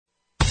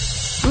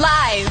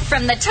Live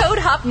from the Toad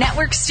Hop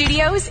Network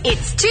studios,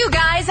 it's Two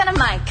Guys and a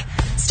Mic.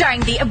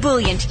 Starring the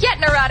ebullient yet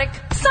neurotic,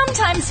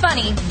 sometimes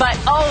funny, but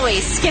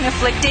always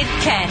skin-afflicted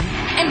Ken.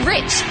 And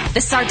Rich,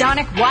 the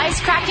sardonic,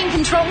 wisecracking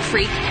control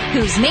freak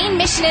whose main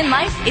mission in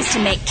life is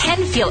to make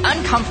Ken feel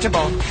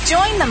uncomfortable.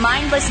 Join the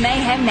mindless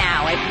mayhem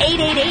now at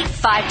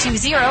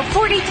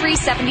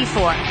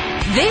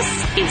 888-520-4374. This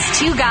is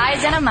Two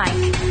Guys and a Mic.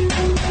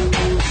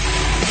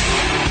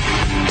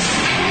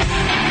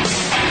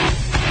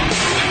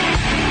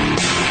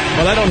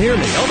 Well, I don't hear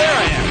me. Oh, there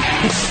I am.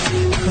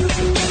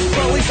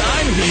 Well, at least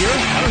I'm here.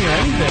 I don't hear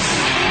anything.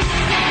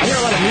 I hear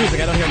a lot of music.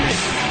 I don't hear me.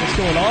 What's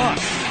going on?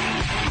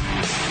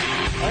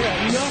 I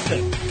got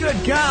nothing.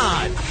 Good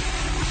God.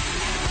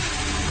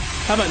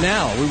 How about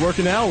now? Are we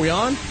working now? Are we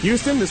on?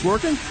 Houston, this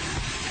working?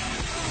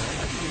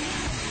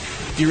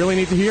 Do you really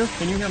need to hear?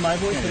 Can you hear my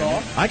voice at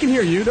all? I can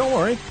hear you. Don't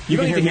worry. You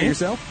don't need to hear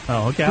yourself.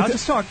 Oh, okay. I'll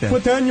just talk then.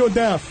 Pretend you're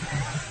deaf.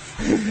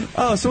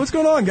 Oh, so what's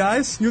going on,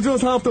 guys? You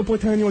just have to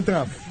pretend you're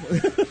deaf.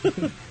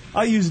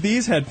 I'll use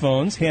these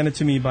headphones, handed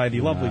to me by the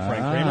lovely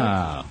Frank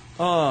Kramer.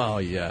 Oh,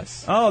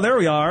 yes. Oh, there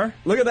we are.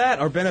 Look at that.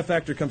 Our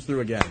benefactor comes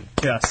through again.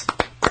 Yes.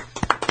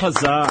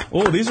 Huzzah.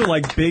 Oh, these are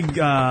like big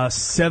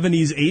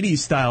 70s, 80s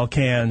style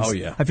cans. Oh,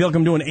 yeah. I feel like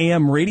I'm doing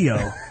AM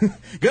radio.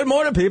 Good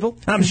morning, people.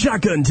 I'm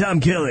Shotgun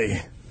Tom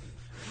Kelly.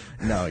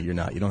 No, you're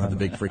not. You don't have the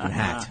big freaking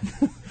hat.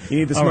 You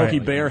need the Smokey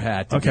Bear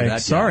hat to do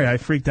that. Sorry, I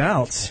freaked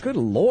out. Good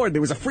Lord,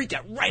 there was a freak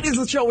out right as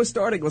the show was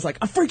starting. It was like,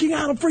 I'm freaking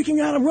out,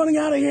 I'm running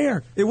out of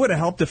here. It would have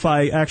helped if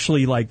I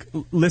actually,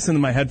 listened to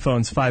my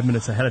headphones 5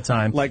 minutes ahead of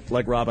time.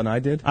 Like Rob and I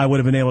did? I would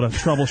have been able to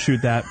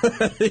troubleshoot that.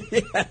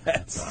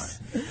 Yes.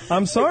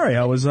 I'm sorry,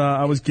 I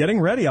was getting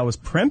ready. I was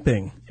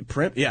primping.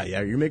 Yeah,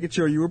 you're making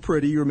sure you were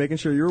pretty, you were making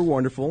sure you were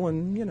wonderful,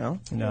 and,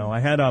 No, I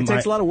had... it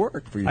takes a lot of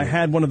work for you. I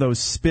had one of those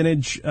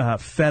spinach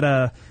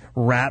feta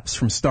wraps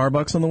from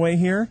Starbucks on the way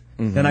here,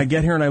 and I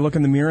get here and I look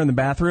in the mirror in the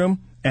bathroom,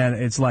 and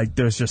it's like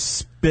there's just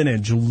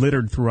spinach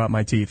littered throughout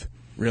my teeth.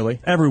 Really?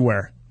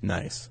 Everywhere.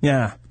 Nice.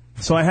 Yeah.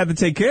 So I had to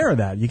take care of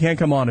that. You can't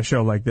come on a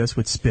show like this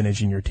with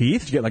spinach in your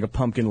teeth. Did you get like a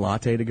pumpkin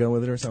latte to go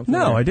with it or something?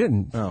 No, I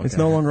didn't. Oh, okay. It's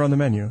no longer on the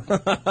menu.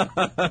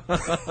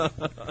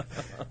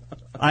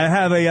 I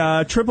have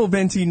a triple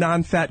venti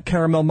non-fat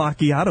caramel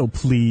macchiato,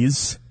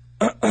 please.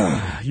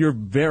 You're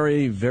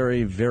very,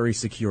 very, very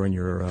secure in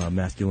your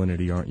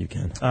masculinity, aren't you,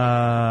 Ken?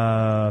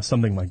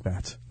 Something like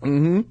that.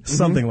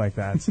 Something like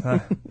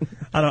that.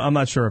 I'm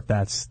not sure if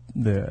that's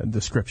the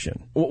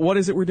description. What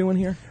is it we're doing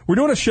here? We're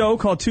doing a show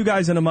called Two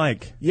Guys and a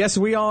Mic. Yes,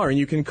 we are, and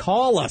you can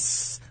call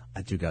us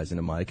at Two Guys and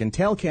a Mic and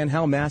tell Ken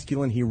how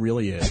masculine he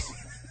really is.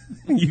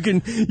 You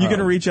can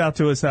reach out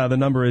to us. The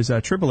number is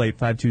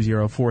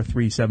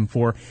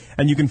 888-520-4374,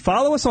 and you can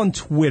follow us on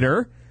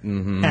Twitter.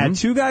 At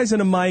Two Guys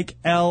and a Mic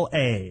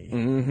LA.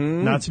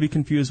 Not to be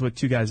confused with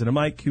Two Guys and a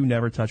Mic who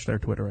never touch their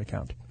Twitter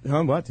account.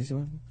 What?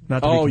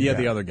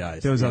 The other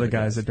guys. Those other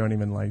guys that don't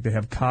even they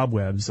have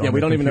cobwebs on their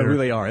we don't computer. even know who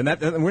they are. And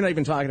we're not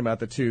even talking about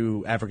the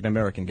two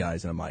African-American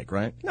guys and a mic,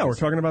 right? No, we're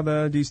talking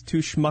about these two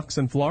schmucks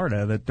in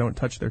Florida that don't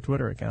touch their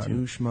Twitter account.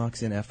 Two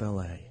schmucks in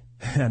FLA.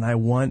 And I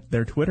want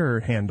their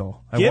Twitter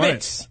handle. Give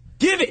it!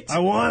 Give it! I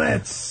want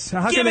it!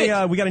 How can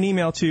they, we got an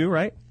email too,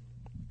 right?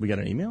 We got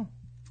an email?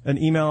 An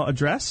email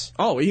address?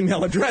 Oh,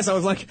 email address. I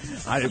was like,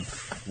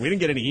 we didn't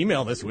get any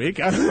email this week.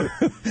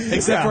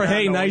 Except for,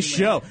 hey, nice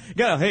show.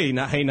 Yeah, hey,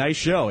 nice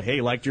show.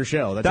 Hey, liked your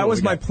show. That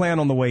was my plan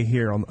on the way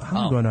here. I'm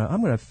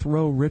gonna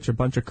throw Rich a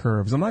bunch of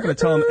curves. I'm not gonna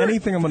tell him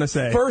anything I'm gonna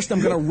say. First,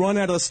 I'm gonna run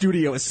out of the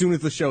studio as soon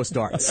as the show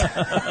starts.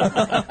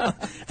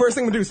 First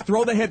thing I'm gonna do is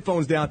throw the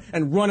headphones down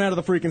and run out of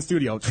the freaking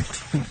studio.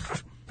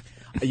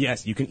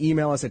 Yes, you can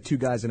email us at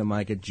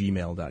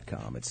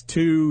twoguysanamic@gmail.com. It's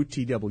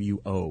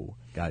 2TWO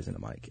guys and a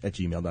mic at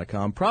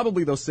gmail.com.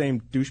 Probably those same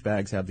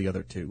douchebags have the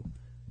other two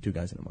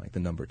guys and a mic,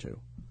 the number 2.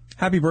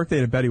 Happy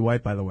birthday to Betty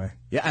White, by the way.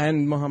 Yeah,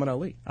 and Muhammad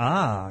Ali.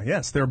 Ah,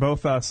 yes, they're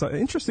both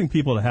interesting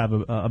people to have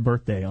a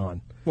birthday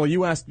on. Well,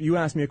 you asked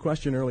me a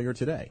question earlier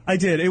today. I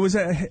did. It was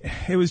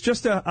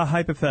just a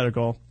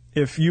hypothetical.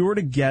 If you were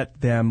to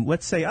get them,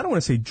 let's say, I don't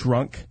want to say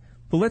drunk,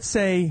 but let's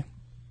say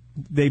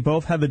they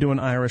both had to do an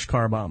Irish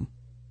car bomb.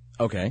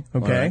 Okay.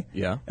 Right,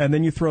 yeah. And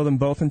then you throw them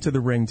both into the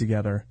ring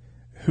together.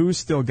 Who's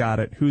still got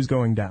it? Who's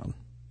going down?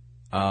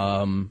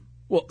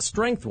 Well,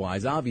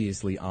 strength-wise,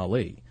 obviously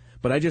Ali.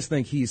 But I just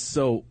think he's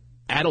so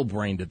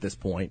addle-brained at this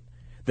point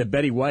that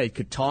Betty White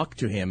could talk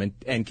to him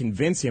and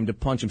convince him to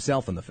punch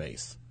himself in the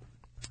face.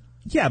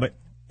 Yeah, but...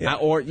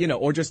 Or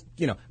just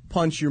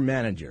punch your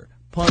manager.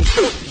 Punch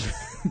the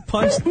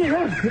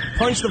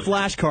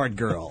flashcard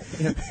girl.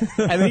 And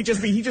then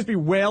he'd just be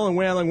wailing,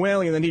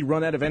 and then he'd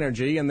run out of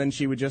energy, and then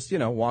she would just,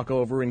 walk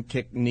over and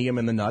knee him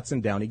in the nuts,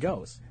 and down he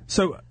goes.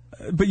 So,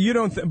 but you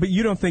don't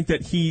think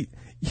that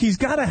he's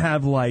got to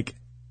have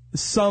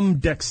some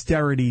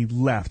dexterity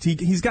left.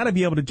 He's got to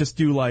be able to just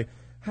do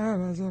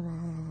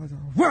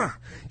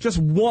just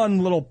one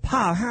little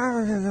pop.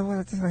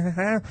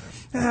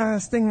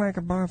 Sting like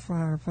a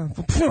butterfly.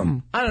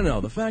 I don't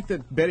know. The fact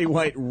that Betty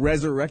White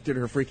resurrected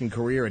her freaking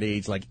career at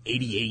age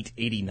 88,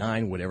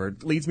 89, whatever,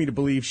 leads me to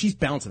believe she's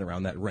bouncing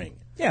around that ring.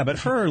 Yeah, but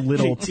her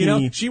little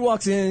teeny... she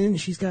walks in,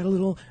 she's got a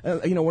little,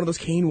 one of those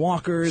cane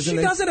walkers. She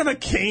doesn't have a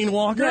cane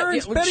walker.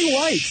 It's Betty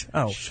White.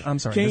 Oh, I'm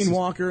sorry. Cane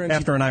walker. And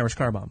after an Irish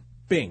car bomb.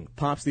 Bing,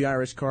 pops the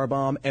Irish car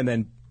bomb, and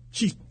then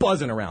she's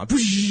buzzing around.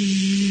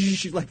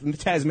 She's like the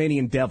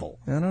Tasmanian devil.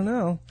 I don't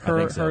know.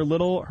 Her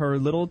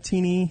little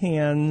teeny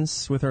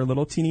hands with her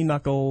little teeny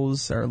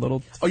knuckles, her little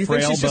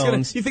frail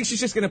bones. You think she's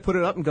just gonna put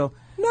it up and go?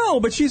 No,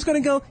 but she's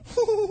gonna go,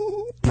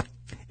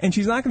 and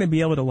she's not gonna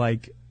be able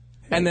to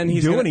and then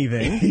do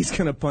anything. He's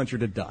gonna punch her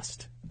to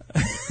dust,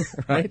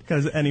 right?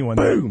 Because anyone,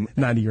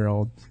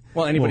 90-year-old.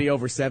 Well, anybody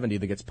over 70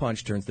 that gets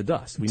punched turns to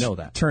dust. We know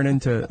that. Turn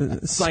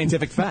into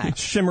scientific fact.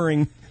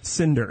 Shimmering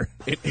cinder.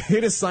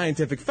 It is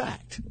scientific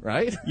fact,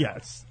 right?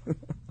 Yes.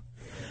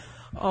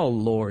 Oh,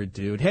 Lord,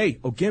 dude. Hey,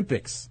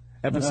 Ogimpics.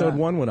 Episode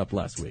 1 went up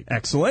last week.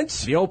 Excellent.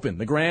 The Open,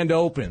 the Grand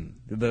Open,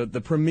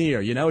 the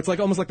premiere. It's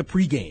almost like the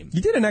pregame.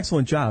 You did an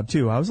excellent job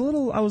too. I was a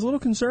little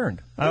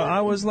concerned.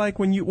 I was like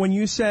when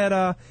you said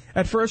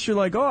at first you're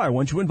like, oh, I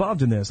want you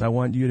involved in this. I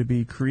want you to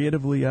be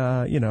creatively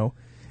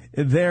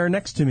there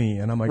next to me,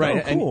 and I'm like,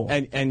 right, oh, cool.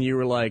 And you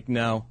were like,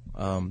 no.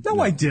 No,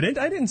 I didn't.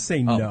 I didn't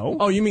say no.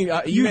 Oh, you mean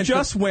you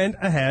just went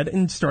ahead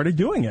and started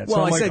doing it? Well,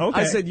 so I'm like,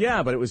 okay. I said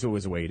yeah, but it was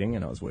waiting,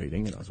 and I was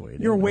waiting, and I was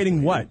waiting. You were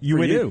waiting what? You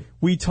waited. You.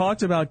 We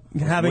talked about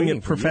having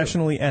it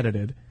professionally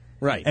edited,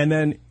 right? And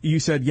then you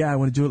said, yeah, I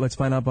want to do it. Let's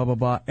find out, blah blah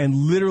blah. And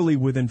literally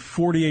within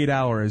 48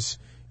 hours,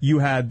 you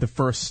had the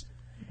first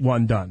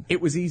one done.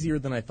 It was easier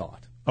than I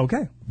thought.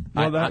 Okay.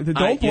 Well,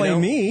 don't blame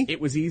me.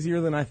 It was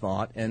easier than I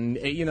thought, and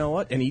you know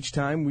what? And each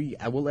time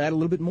I will add a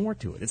little bit more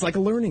to it. It's like a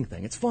learning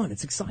thing. It's fun.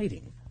 It's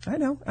exciting. I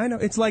know.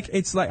 It's like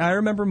I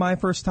remember my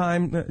first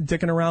time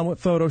dicking around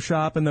with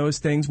Photoshop and those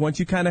things. Once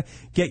you kind of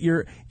get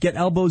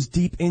elbows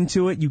deep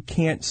into it, you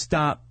can't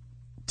stop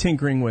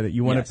tinkering with it.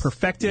 You want to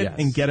perfect it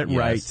and get it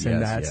right.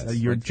 And that's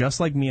you're just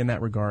like me in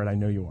that regard. I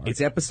know you are.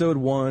 It's episode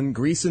 1,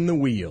 greasing the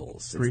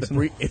wheels.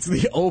 It's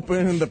the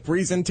open, the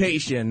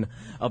presentation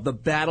of the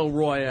battle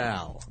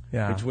royale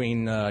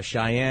between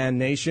Cheyenne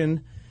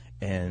Nation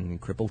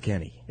and Cripple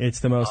Kenny.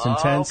 It's the most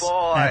intense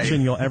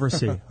action you'll ever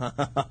see.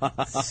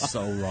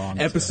 So wrong.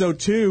 Episode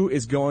 2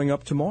 is going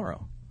up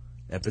tomorrow.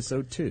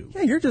 Episode 2.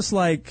 Yeah, you're just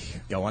like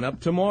going up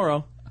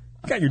tomorrow.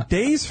 You got your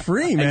days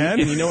free,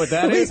 man. And you know what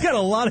that is? He's got a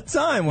lot of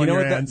time on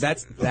your hands.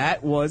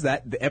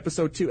 The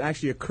episode 2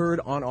 actually occurred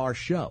on our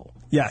show.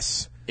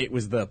 Yes. It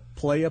was the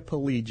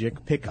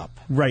Playa-Pelagic pickup.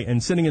 Right,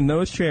 and sitting in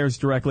those chairs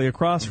directly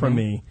across from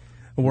me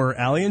were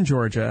Allie and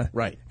Georgia.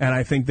 Right. And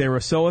I think they were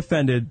so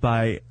offended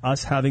by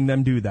us having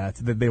them do that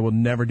they will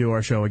never do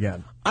our show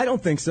again. I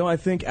don't think so. I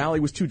think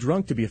Allie was too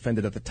drunk to be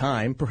offended at the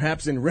time.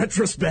 Perhaps in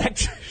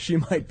retrospect, she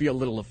might be a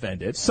little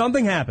offended.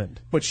 Something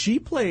happened. But she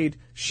played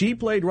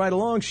right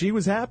along. She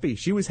was happy.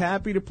 She was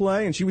happy to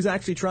play, and she was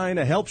actually trying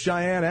to help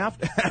Cheyenne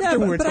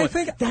afterwards. But I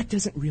think that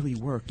doesn't really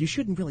work. You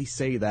shouldn't really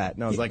say that.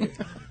 And I was like...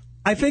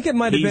 I think it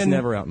might have been... He's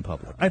never out in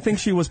public. I think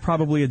she was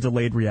probably a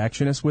delayed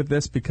reactionist with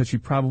this because she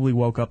probably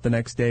woke up the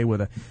next day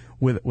with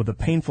a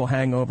painful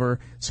hangover,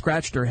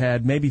 scratched her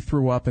head, maybe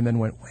threw up, and then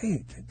went,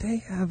 wait, did they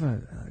have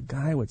a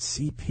guy with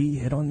CP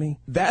hit on me?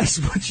 That's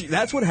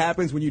what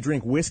happens when you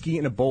drink whiskey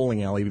in a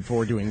bowling alley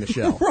before doing the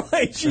show.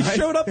 Right. She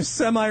showed up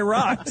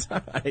semi-rocked.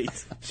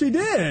 Right. She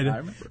did.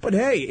 But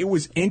hey, it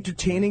was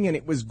entertaining and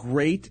it was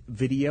great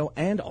video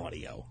and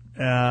audio.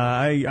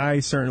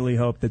 I certainly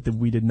hope that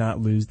we did not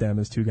lose them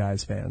as Two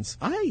Guys fans.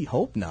 I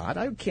hope not.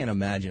 I can't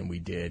imagine we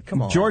did.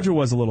 Come on. Georgia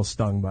was a little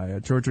stung by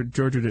it. Georgia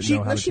didn't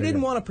know how to She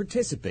didn't want to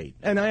participate,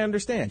 and I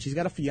understand. She's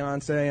got a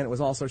fiance, and it was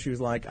also she was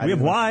like, we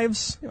have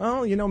wives.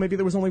 Well, maybe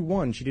there was only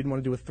one. She didn't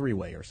want to do a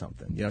 3-way or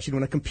something. She didn't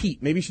want to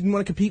compete. Maybe she didn't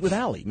want to compete with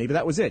Allie. Maybe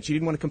that was it. She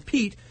didn't want to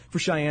compete for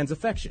Cheyenne's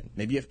affection.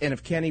 Maybe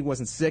if Kenny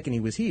wasn't sick and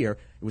he was here,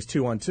 it was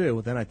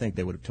 2-on-2. Then I think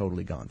they would have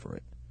totally gone for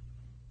it.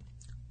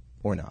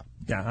 Or not.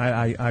 Yeah,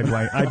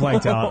 I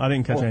blanked out. I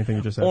didn't catch anything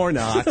you just said. Or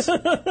not.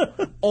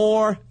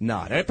 Or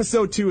not.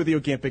 Episode 2 of the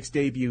Ogimpics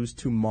debuts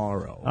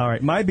tomorrow. All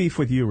right, my beef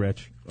with you,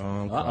 Rich.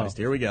 Oh, Christ.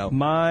 Here we go.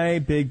 My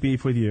big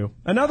beef with you.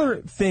 Another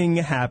thing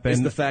happened.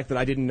 Is the fact that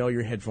I didn't know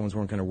your headphones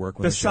weren't going to work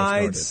when the show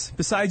started.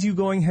 Besides you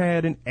going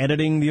ahead and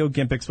editing the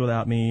Ogimpics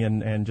without me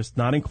and just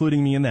not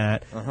including me in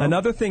that,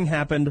 another thing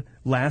happened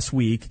last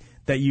week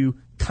that you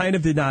kind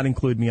of did not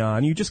include me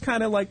on. You just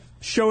kind of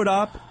showed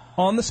up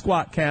on the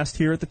Squatcast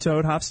here at the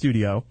Toad Hop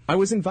studio. I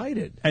was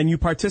invited. And you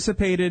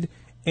participated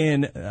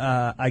in,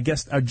 I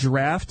guess, a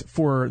draft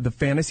for the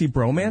Fantasy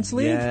Bromance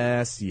League?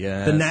 Yes.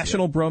 The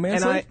National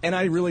Bromance League? And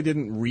I really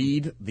didn't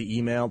read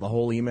the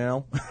whole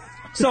email.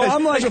 So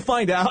I'm like... As you'll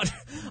find out,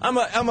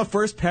 I'm a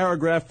first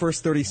paragraph,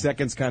 first 30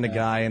 seconds kind of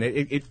guy, and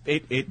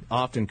it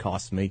often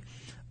costs me.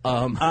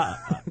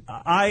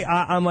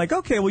 I'm like,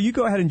 okay, well, you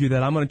go ahead and do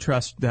that. I'm going to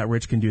trust that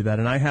Rich can do that.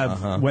 And I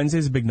have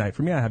Wednesday's a big night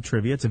for me. I have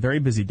trivia. It's a very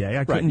busy day.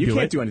 I couldn't do it. You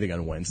can't do anything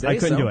on Wednesday. I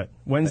couldn't do it.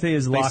 Wednesday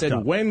is locked up. They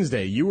said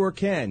Wednesday, you or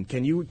Ken.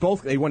 Can you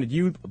both? They wanted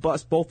you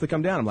both to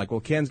come down. I'm like,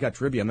 well, Ken's got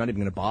trivia. I'm not even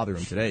going to bother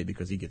him today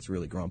because he gets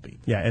really grumpy.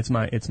 Yeah, it's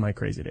my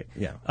crazy day.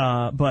 Yeah.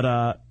 But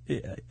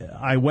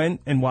I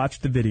went and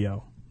watched the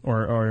video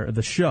or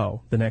the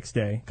show the next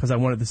day because I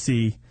wanted to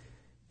see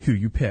who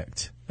you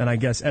picked. And I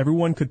guess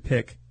everyone could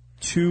pick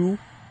two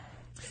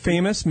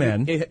famous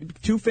men.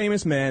 Two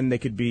famous men. They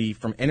could be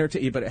from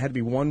entertainment, but it had to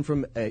be one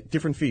from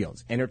different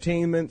fields: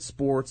 entertainment,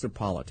 sports, or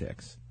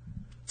politics.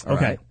 All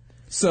okay. Right?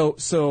 So.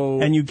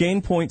 And you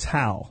gain points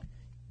how?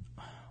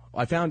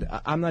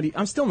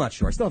 I'm still not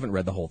sure. I still haven't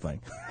read the whole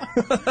thing.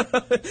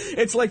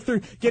 It's like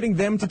through getting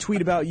them to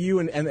tweet about you,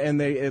 and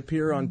they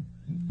appear on.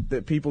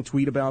 That people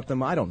tweet about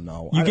them. I don't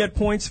know. You get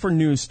points for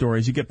news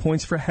stories. You get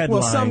points for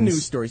headlines. Well, some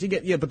news stories you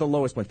get, but the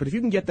lowest points. But if you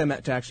can get them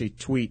to actually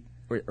tweet,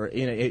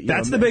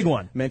 that's the big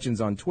one.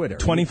 Mentions on Twitter.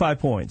 25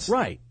 points.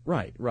 Right.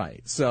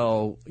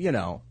 So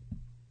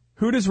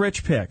who does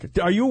Rich pick?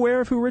 Are you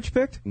aware of who Rich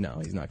picked? No,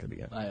 he's not going to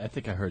be it. I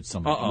think I heard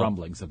some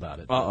rumblings about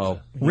it.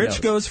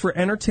 Rich goes for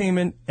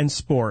entertainment and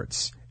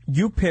sports.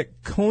 You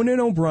pick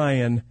Conan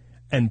O'Brien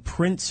and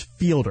Prince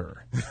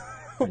Fielder.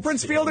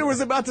 Prince Fielder was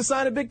about to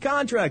sign a big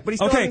contract, but he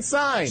still hasn't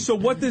signed. So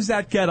what does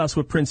that get us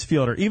with Prince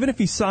Fielder? Even if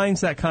he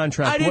signs that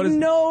contract, I didn't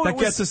know that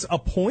gets us a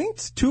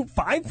point?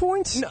 5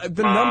 points?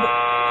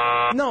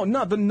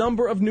 No, the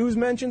number of news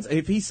mentions.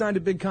 If he signed a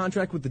big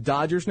contract with the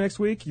Dodgers next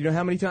week, you know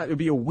how many times? It would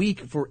be a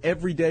week for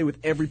every day with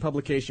every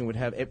publication would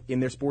have, in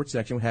their sports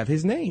section, would have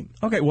his name.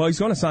 Okay, well, he's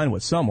going to sign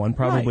with someone,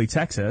 probably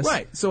Texas.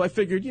 Right. So I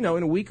figured, in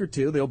a week or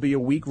two, there'll be a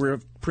week where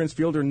Prince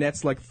Fielder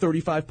nets like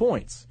 35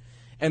 points.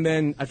 And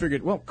then I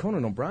figured, well,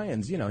 Conan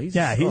O'Brien's,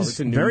 he's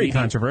very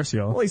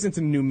controversial. Well, he's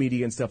into new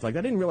media and stuff like that.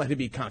 I didn't realize it'd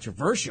be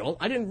controversial.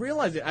 I didn't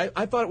realize it.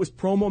 I thought it was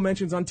promo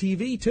mentions on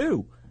TV,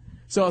 too.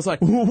 So I was like,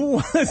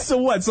 so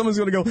what? Someone's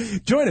going to go,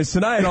 join us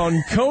tonight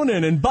on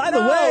Conan. And by the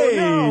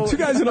way, Two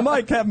Guys and a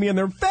Mic have me in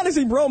their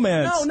fantasy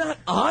bromance. No, not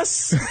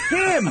us.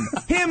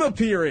 Him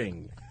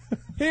appearing.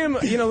 Him,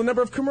 the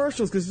number of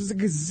commercials, because there's a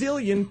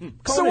gazillion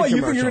Conan So what, you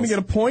think you're commercials. going to get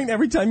a point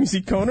every time you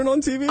see Conan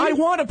on TV? I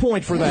want a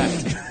point for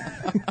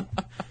that.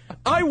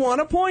 I want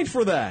a point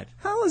for that.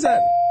 How is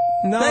that?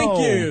 No.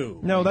 Thank you.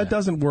 No, that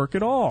doesn't work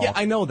at all. Yeah,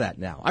 I know that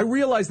now. I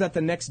realized that the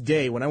next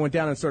day when I went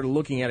down and started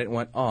looking at it and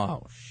went,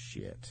 oh,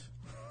 shit.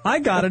 I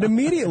got it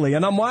immediately.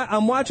 And I'm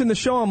watching the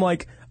show. I'm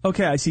like,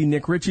 okay, I see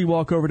Nick Ritchie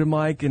walk over to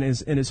Mike in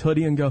his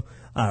hoodie and go,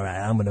 all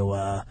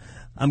right,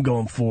 I'm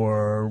going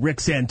for Rick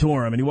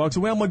Santorum. And he walks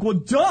away. I'm like, well,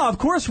 duh, of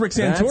course Rick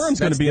Santorum's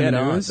going to be in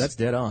the news. That's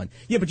dead on.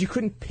 Yeah, but you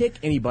couldn't pick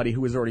anybody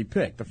who was already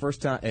picked. The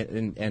first time,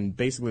 and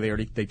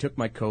basically they took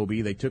my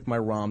Kobe, they took my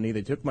Romney,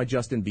 they took my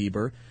Justin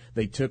Bieber,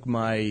 they took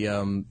my,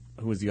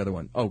 who was the other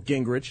one? Oh,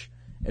 Gingrich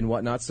and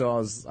whatnot. So I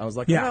was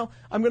like,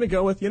 I'm going to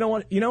go with,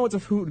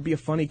 who would be a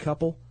funny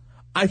couple?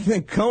 I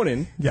think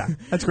Conan. Yeah,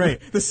 that's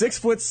great. The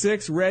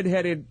 6'6",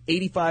 redheaded,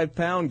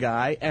 85-pound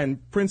guy,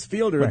 and Prince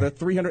Fielder, the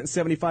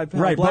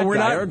 375-pound black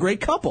guy, are a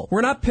great couple. We're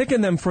not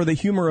picking them for the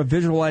humor of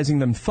visualizing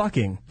them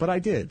fucking. But I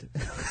did.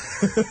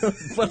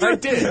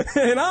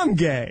 And I'm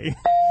gay.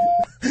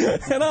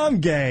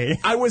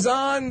 I was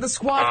on the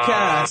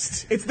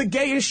Squawkcast. It's the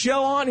gayest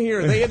show on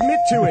here. They admit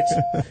to it.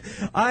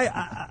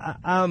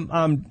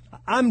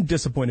 I'm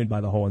disappointed by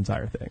the whole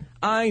entire thing.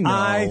 I know.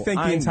 I think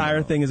the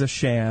entire thing is a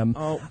sham.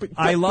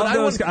 I love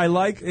those. I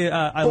like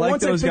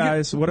those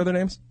guys. What are their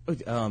names?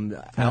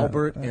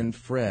 Albert and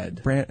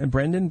Fred.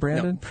 Brendan.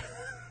 Brandon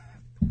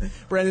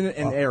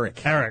and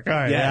Eric. Eric. All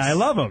right. Yes. Yeah, I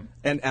love them.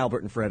 And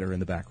Albert and Fred are in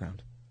the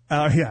background.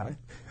 Yeah.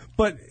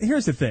 But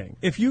here's the thing: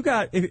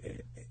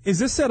 is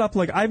this set up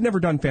like I've never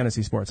done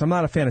fantasy sports? I'm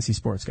not a fantasy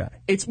sports guy.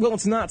 It's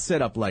not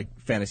set up like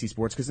fantasy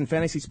sports because in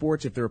fantasy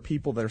sports, if there are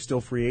people that are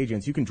still free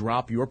agents, you can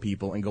drop your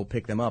people and go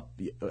pick them up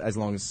as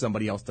long as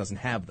somebody else doesn't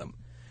have them.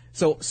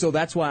 So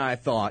that's why I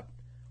thought,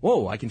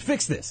 whoa, I can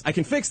fix this. I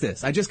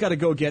just got to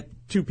go get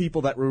two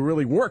people that will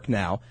really work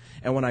now.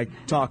 And when I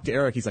talked to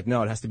Eric, he's like,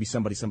 no, it has to be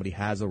somebody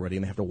has already,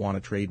 and they have to want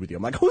to trade with you.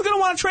 I'm like, who's going to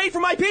want to trade for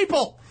my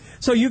people?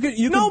 So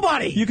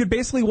nobody. You could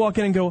basically walk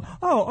in and go,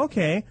 oh,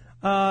 okay.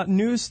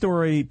 News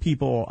story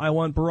people. I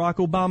want Barack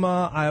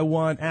Obama. I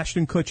want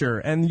Ashton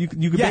Kutcher. And you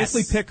could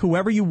basically pick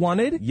whoever you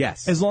wanted.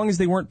 Yes. As long as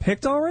they weren't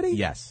picked already?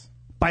 Yes.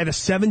 By the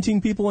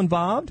 17 people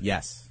involved?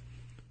 Yes.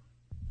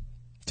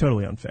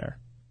 Totally unfair.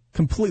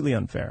 Completely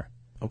unfair.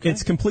 Okay.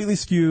 It's completely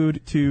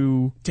skewed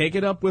to... Take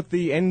it up with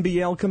the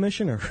NBL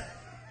commissioner.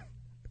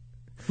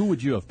 Who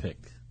would you have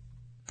picked?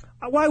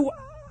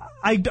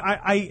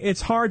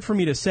 It's hard for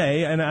me to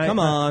say. And Come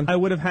on. I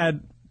would have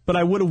had... But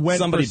I would have went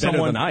somebody for someone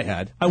better than I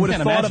had. I would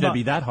have thought it'd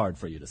be that hard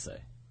for you to say.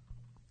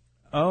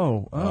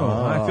 Oh,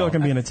 I feel like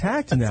I'm being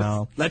attacked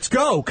now. Let's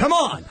go. Come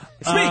on.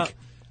 Speak.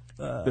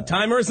 The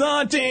timer's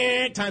on.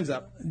 Time's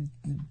up.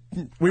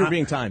 We were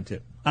being timed,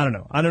 too. I don't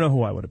know. I don't know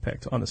who I would have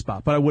picked on the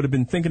spot, but I would have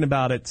been thinking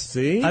about it.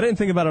 See? I didn't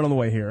think about it on the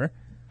way here.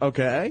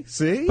 Okay.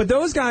 See? But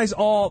those guys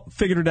all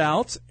figured it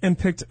out and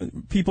picked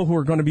people who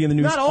are going to be in the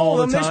news Not all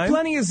the of them. time. There's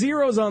plenty of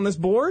zeros on this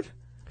board.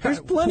 There's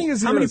plenty of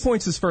zeros. How many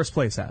points does first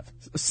place have?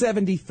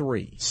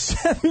 73.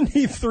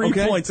 73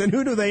 points. And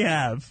who do they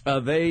have?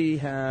 They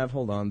have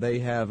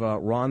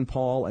Ron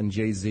Paul and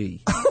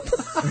Jay-Z.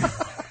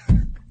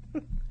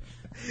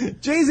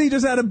 Jay-Z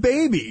just had a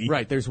baby.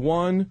 Right. There's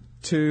 1,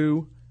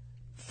 2,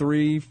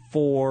 3,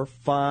 4,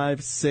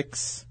 5,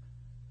 6,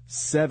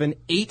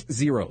 8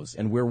 zeros,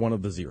 and we're one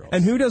of the zeros.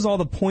 And who does all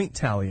the point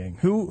tallying?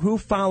 Who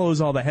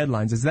follows all the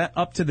headlines? Is that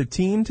up to the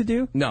team to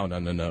do? No.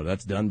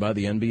 That's done by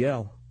the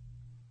NBL.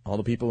 All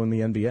the people in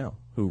the NBL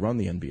who run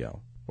the NBL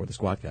or the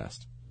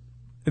Squadcast.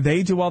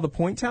 They do all the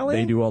point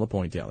tallying? They do all the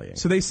point tallying.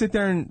 So they sit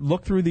there and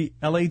look through the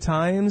LA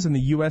Times and the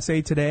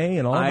USA Today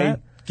and all that?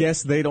 I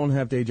guess they don't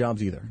have day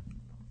jobs either.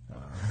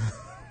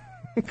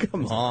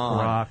 Come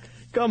on. Rock.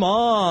 Come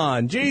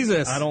on.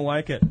 Jesus. I don't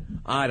like it.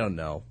 I don't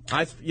know.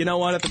 You know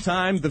what? At the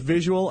time,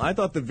 I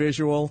thought the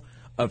visual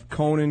of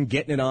Conan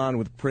getting it on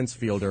with Prince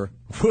Fielder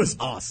was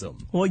awesome.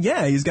 Well,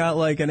 yeah, he's got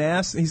like an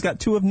ass. He's got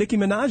 2 of Nicki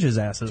Minaj's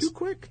asses.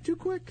 Too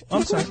quick.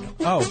 I'm sorry.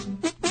 Oh.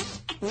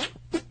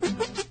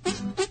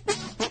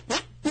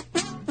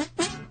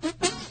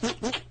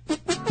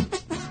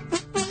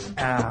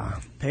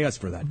 Pay us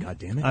for that,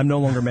 goddammit. I'm no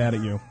longer mad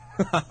at you.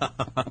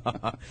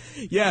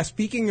 Yeah,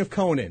 speaking of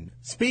Conan.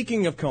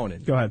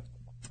 Go ahead.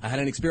 I had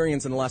an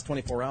experience in the last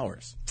 24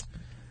 hours.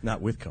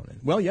 Not with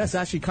Conan. Well, yes,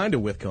 actually kind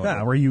of with Conan.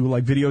 Yeah, were you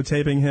like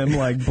videotaping him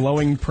like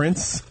blowing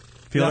Prince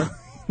Fielder?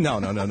 No.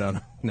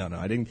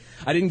 I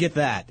didn't get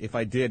that. If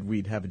I did,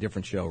 we'd have a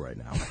different show right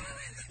now.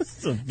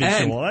 It's a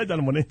visual. I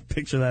don't want to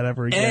picture that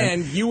ever again.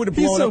 And you would have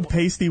blown He's so up.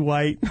 pasty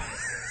white.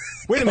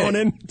 Wait a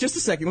minute. Just a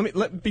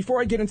second. Before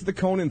I get into the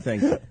Conan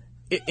thing,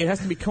 it has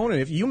to be Conan.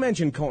 If you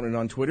mention Conan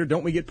on Twitter,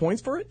 don't we get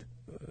points for it?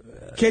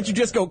 Can't you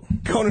just go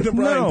Conan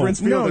O'Brien,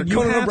 Prince Fielder,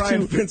 Conan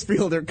O'Brien, Prince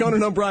Fielder,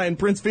 Conan O'Brien,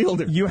 Prince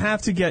Fielder? You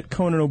have to get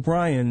Conan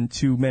O'Brien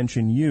to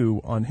mention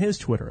you on his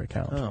Twitter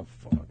account. Oh,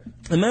 fuck.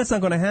 And that's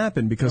not going to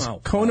happen because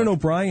Conan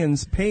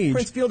O'Brien's page...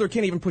 Prince Fielder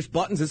can't even push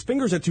buttons. His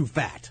fingers are too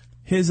fat.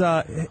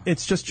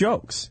 It's just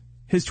jokes.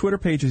 His Twitter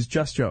page is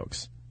just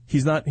jokes. He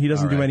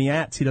doesn't do any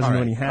 @s. He doesn't do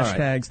any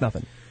hashtags,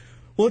 nothing.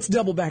 Well, let's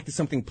double back to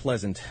something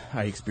pleasant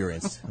I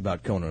experienced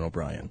about Conan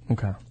O'Brien.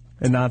 Okay.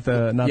 And not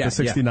the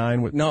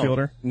 69 with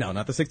Fielder? No,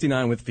 not the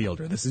 69 with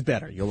Fielder. This is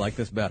better. You'll like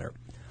this better.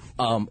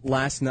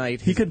 Last night...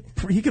 He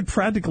could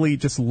practically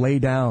just lay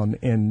down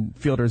in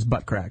Fielder's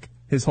butt crack.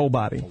 His whole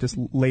body. Just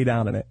lay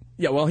down in it.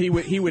 Yeah, well, he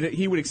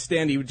would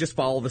extend. He would just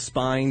follow the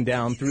spine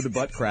down through the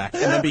butt crack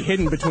and then be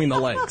hidden between the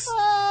legs.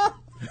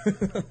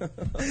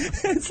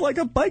 It's like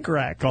a bike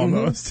rack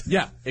almost. Mm-hmm.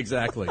 Yeah,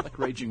 exactly. Like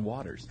Raging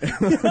Waters.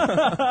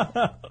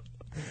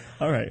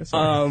 All right.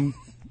 Sorry.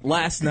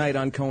 Last night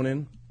on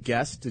Conan...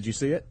 Guest, did you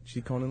see it?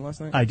 See Conan last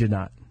night? I did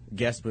not.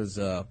 Guest was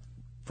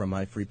from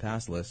my free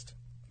pass list,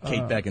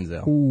 Kate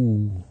Beckinsale.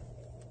 Ooh.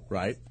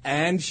 Right?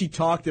 And she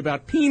talked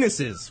about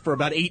penises for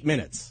about 8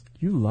 minutes.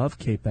 You love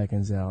Kate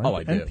Beckinsale. Oh,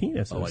 I do. And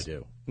penises. Oh, I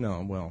do.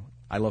 No, well,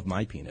 I love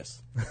my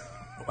penis.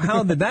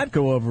 How did that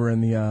go over in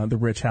the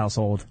rich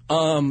household?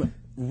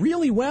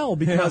 Really well,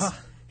 because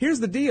here's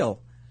the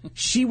deal.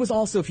 She was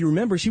also, if you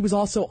remember,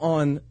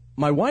 on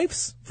my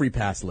wife's free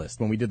pass list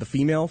when we did the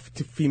female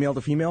to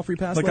female free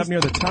pass list. Like up near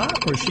the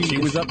top? Or she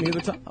was up near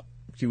the top.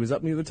 She was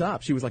up near the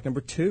top. She was like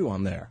number 2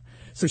 on there.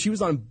 So she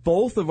was on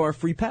both of our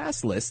free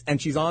pass lists,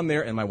 and she's on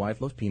there, and my wife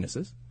loves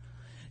penises.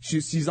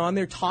 She's on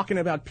there talking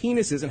about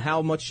penises and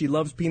how much she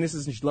loves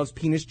penises, and she loves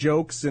penis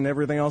jokes and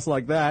everything else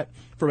like that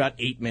for about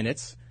 8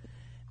 minutes.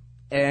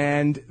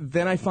 And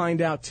then I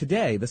find out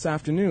today, this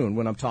afternoon,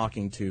 when I'm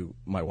talking to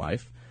my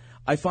wife,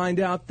 I find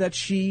out that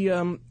she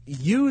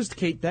used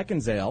Kate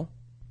Beckinsale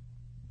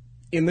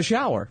in the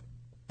shower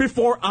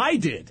before I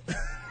did.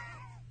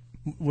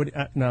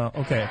 No,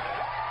 okay.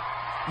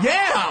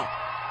 Yeah!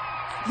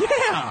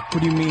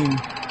 What do you mean,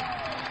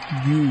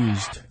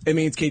 used? It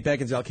means Kate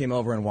Beckinsale came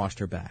over and washed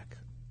her back.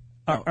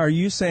 Are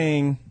you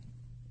saying,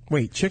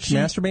 wait, chicks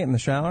masturbate in the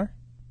shower?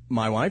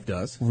 My wife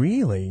does.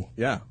 Really?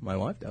 Yeah, my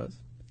wife does.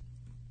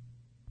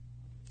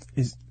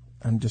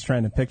 I'm just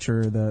trying to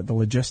picture the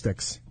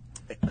logistics.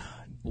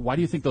 Why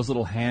do you think those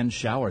little hand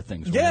shower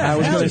things were? Yeah, I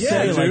was going to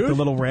say, dude. like the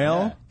little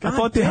rail. Yeah.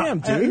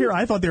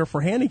 I thought they were for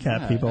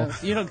handicapped people.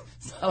 You know,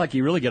 it's not like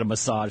you really get a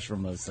massage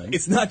from those things.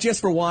 It's not just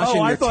for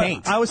washing your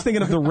taint. I was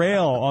thinking of the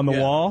rail on the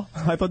wall.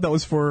 I thought that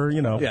was for,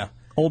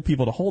 old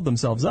people to hold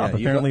themselves up.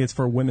 Apparently it's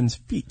for women's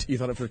feet. You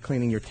thought it was for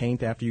cleaning your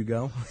taint after you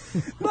go?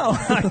 No,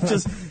 it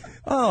was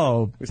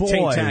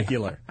boy.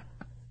 taintacular.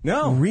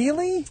 No.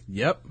 Really?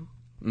 Yep.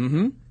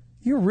 Mm-hmm.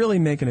 You're really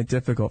making it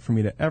difficult for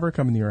me to ever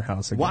come into your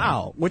house again.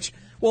 Wow.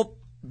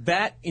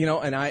 That,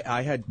 and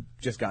I had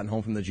just gotten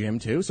home from the gym,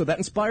 too, so that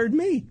inspired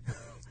me.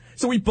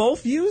 So we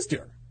both used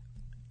her.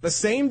 The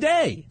same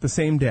day. The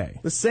same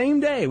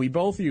day, we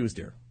both used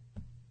her.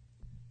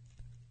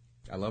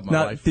 I love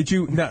my wife. Did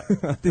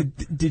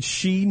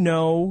she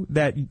know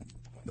that,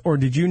 or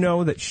did you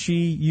know that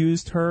she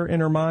used her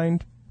in her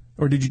mind?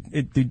 Or did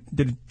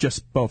it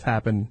just both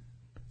happen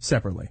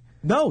separately?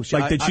 No.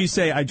 Did she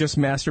say, I just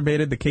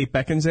masturbated the Kate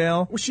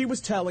Beckinsale? Well, she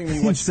was telling me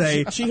what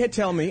she had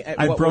told me what was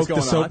going on. I broke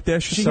the soap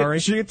dish,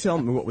 She had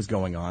told me what was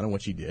going on and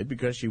what she did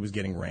because she was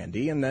getting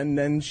randy. And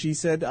then she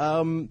said,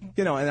 and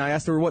I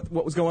asked her what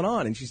was going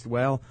on. And she said,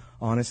 well,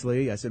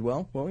 honestly. I said,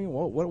 well,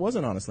 what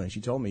wasn't honestly? And she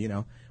told me,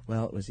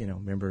 well, it was,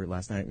 remember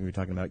last night we were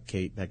talking about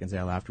Kate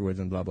Beckinsale afterwards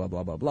and blah, blah,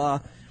 blah, blah, blah.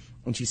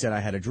 And she said I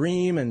had a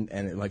dream,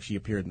 and like she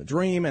appeared in the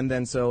dream, and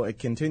then so it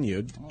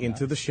continued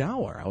into the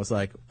shower. I was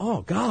like,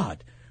 oh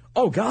God,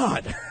 I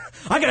got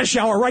to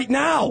shower right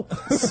now.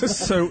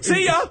 So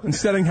see ya.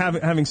 Instead of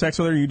having sex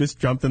with her, you just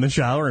jumped in the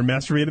shower and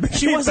masturbated.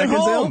 She wasn't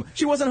home.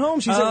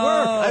 She's at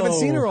work. I haven't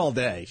seen her all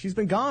day. She's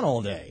been gone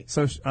all day.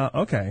 So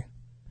okay,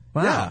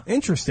 wow, Yeah.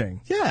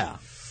 Interesting. Yeah.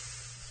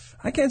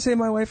 I can't say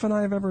my wife and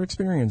I have ever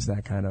experienced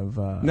that kind of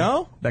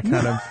No? that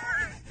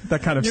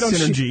kind of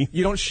synergy.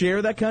 You don't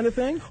share that kind of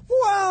thing?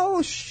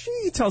 Well,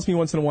 she tells me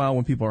once in a while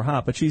when people are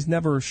hot, but she's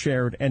never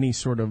shared any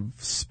sort of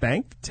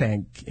spank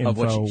tank info. Of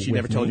what she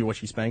never with told me. you what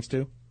she spanks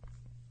to?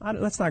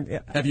 Let's not.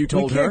 Have you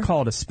told we can't her?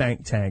 call it a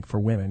spank tank for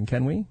women,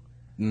 can we?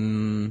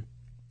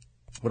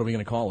 What are we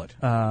going to call it?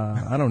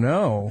 I don't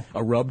know.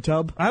 A rub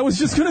tub? I was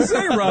just gonna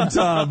say rub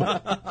tub.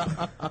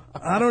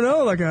 I don't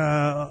know, like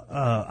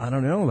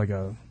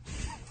a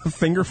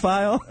finger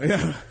file.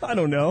 Yeah. I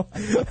don't know.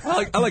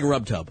 I like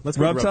rub tub. Let's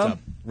go Rub with tub?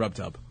 Rub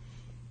tub.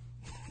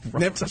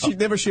 She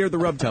never shared the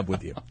rub tub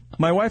with you.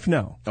 My wife,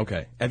 no.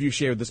 Okay. Have you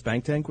shared the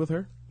spank tank with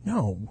her?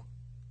 No.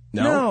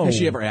 No. No. Has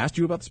she ever asked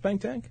you about the spank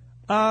tank?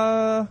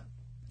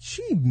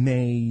 She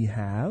may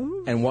have.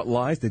 And what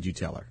lies did you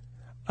tell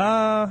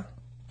her?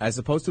 As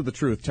opposed to the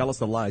truth, tell us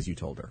the lies you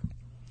told her.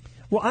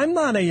 Well, I'm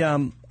not a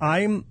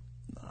I'm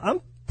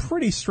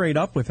pretty straight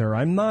up with her.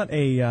 I'm not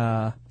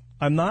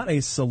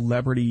a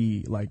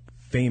celebrity, like,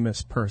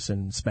 famous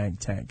person spank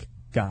tank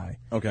guy.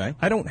 Okay.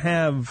 I don't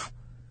have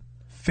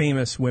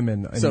famous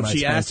women in So if my she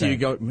spank asked you, you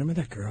tank. go, remember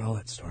that girl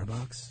at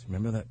Starbucks?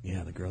 Remember that?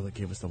 Yeah, the girl that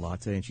gave us the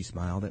latte and she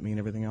smiled at me and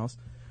everything else?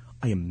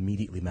 I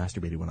immediately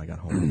masturbated when I got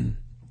home.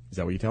 Is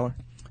that what you tell her?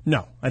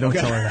 No, I don't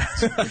tell her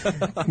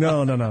that.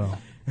 No.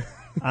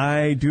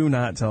 I do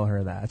not tell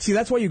her that. See,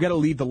 that's why you got to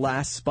leave the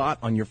last spot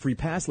on your free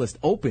pass list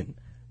open,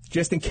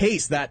 just in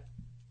case that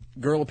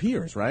girl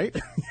appears, right?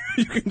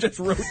 You can just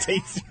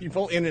rotate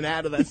people in and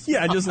out of that.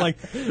 Yeah, just like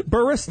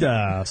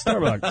barista,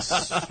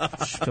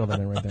 Starbucks. Fill that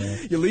in right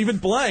there. You leave it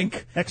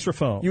blank. Extra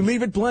phone. You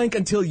leave it blank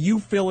until you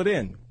fill it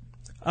in.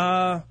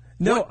 No,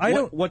 I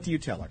don't. What do you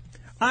tell her?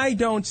 I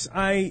don't.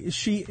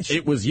 She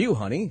It was you,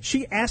 honey.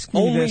 She asked me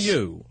Only this.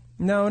 you.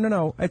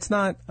 No. It's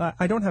not.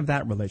 I don't have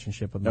that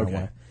relationship with my Okay.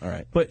 wife. All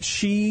right. But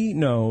she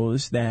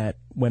knows that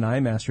when I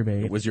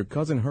masturbate, It was your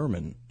cousin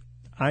Herman.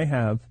 I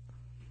have.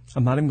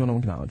 I'm not even going to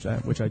acknowledge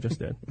that, which I just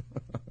did.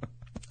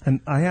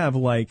 And I have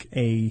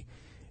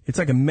it's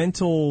like a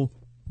mental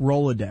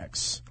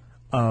Rolodex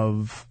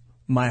of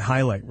my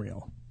highlight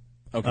reel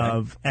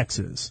of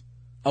exes.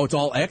 Oh, it's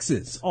all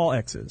X's. All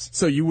exes.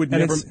 So you would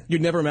And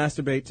you'd never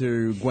masturbate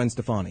to Gwen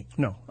Stefani.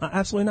 No,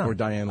 absolutely not. Or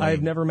Diane Lane.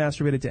 I've never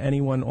masturbated to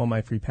anyone on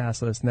my free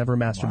pass list. Never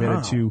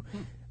masturbated to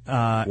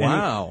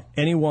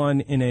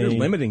anyone in a. You're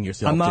limiting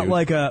yourself, I'm not dude.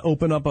 like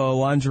open up a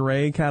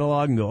lingerie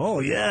catalog and go, oh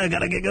yeah, I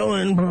gotta get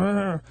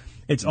going.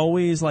 It's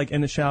always like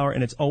in the shower,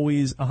 and it's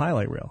always a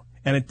highlight reel,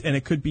 and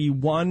it could be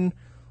one.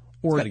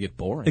 Or It's gotta get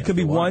boring It could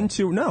be after a while. 1,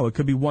 2. No, it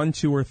could be 1,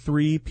 2, or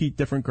 3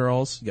 different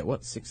girls. You got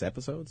what? 6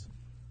 episodes?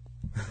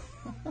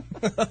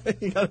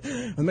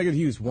 I'm making it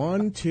use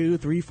 1, 2,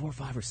 3, 4,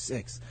 5, or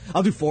 6.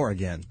 I'll do 4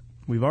 again.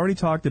 We've already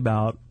talked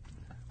about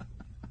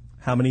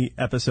how many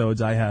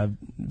episodes I have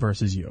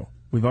versus you.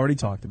 We've already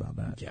talked about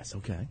that. Yes,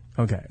 okay.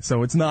 Okay,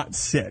 so it's not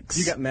 6.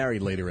 You got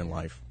married later in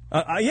life.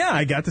 Yeah,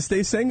 I got to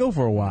stay single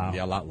for a while.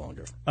 Yeah, a lot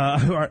longer.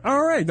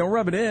 All right, don't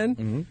rub it in.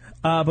 Mm-hmm.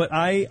 But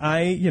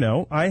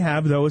I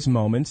have those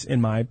moments in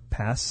my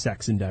past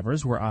sex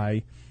endeavors where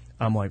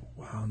I'm like,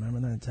 wow,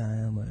 remember that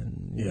time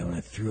when When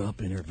I threw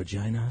up in her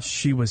vagina?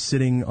 she was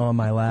sitting on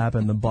my lap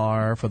in the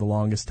bar for the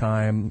longest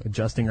time,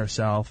 adjusting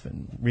herself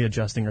and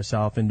readjusting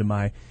herself into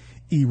my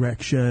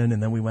erection,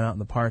 and then we went out in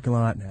the parking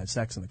lot and had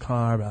sex in the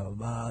car, blah, blah,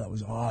 blah. That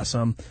was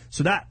awesome.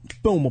 So that,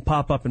 boom, will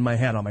pop up in my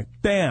head. I'm like,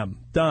 bam,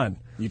 done.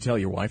 You tell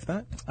your wife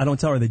that? I don't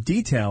tell her the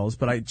details,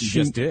 but You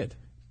just did.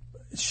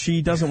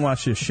 She doesn't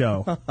watch this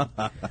show.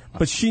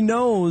 But she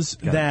knows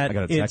I that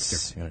gotta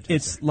text her.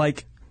 it's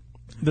like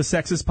the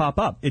sexes pop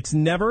up. It's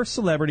never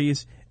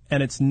celebrities,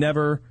 and it's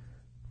never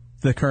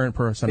the current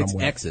person It's I'm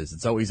with. X's.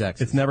 It's always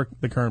X's. It's never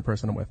the current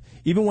person I'm with.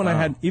 Even when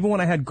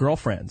I had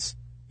girlfriends,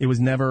 it was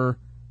never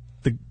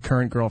the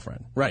current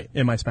girlfriend. Right.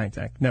 In my spank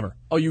tank. Never.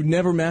 Oh, you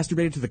never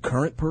masturbated to the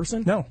current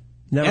person? No.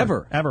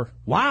 Never. Ever?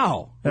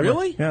 Wow. Ever.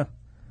 Really? Yeah.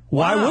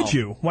 Why Wow. would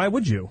you? Why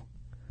would you?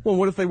 Well,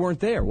 what if they weren't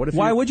there? What if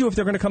Why would you if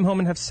they're going to come home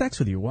and have sex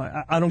with you?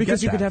 Why? I don't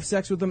Because get you that. could have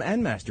sex with them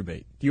and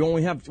masturbate. Do you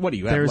only have, what do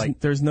you have,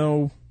 There's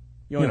no...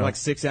 you only know. have like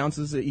 6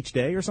 ounces each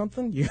day or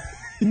something? You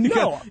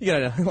No. You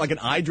got like an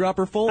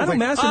eyedropper full? I It's don't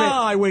like, masturbate.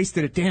 Oh, I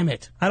wasted it, damn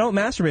it. I don't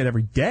masturbate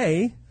every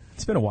day.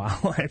 It's been a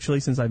while,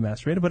 actually, since I've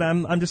masturbated, but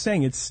I'm just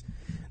saying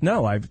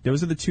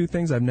those are the two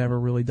things I've never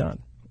really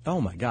done. Oh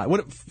my God.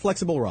 What,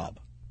 Flexible Rob.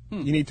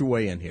 You need to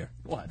weigh in here.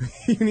 What?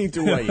 You need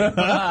to weigh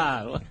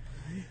in.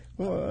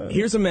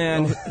 Here's a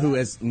man who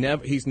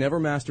he's never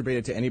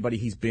masturbated to anybody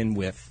he's been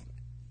with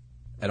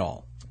at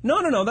all.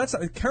 No. That's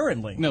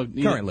currently. No,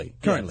 Currently.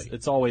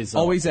 It's always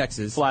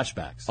X's.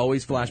 Flashbacks.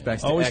 Always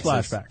flashbacks. Always to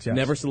X's. flashbacks. Yes.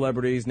 Never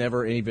celebrities.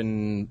 Never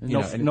even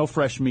no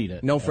fresh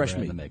meat. No fresh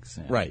meat in the mix.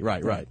 Yeah.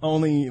 Right.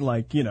 Only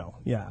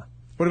yeah.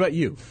 What about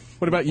you?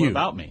 What about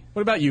me?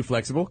 What about you,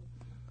 Flexible?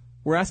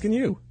 We're asking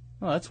you.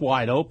 Well, that's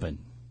wide open.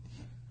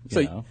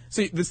 So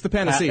it's the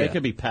panacea. It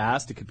could be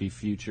past. It could be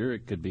future.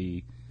 It could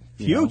be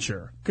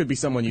future. Could be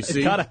someone you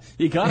see.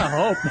 You gotta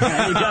hope,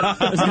 man.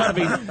 There's gotta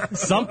be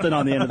something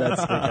on the end of that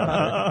stick.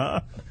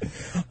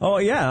 Oh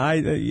yeah.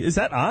 Is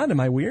that odd? Am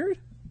I weird?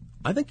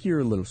 I think you're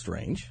a little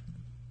strange.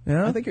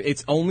 Yeah. I think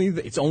it's only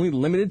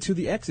limited to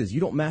the X's. You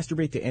don't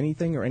masturbate to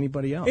anything or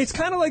anybody else. It's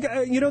kind of like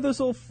those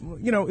little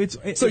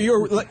So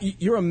you're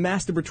a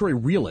masturbatory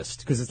realist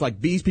because it's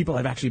like these people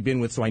I've actually been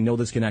with, so I know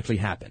this can actually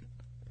happen.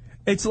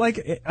 It's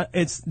like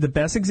it's the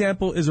best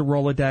example is a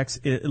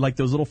Rolodex, like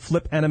those little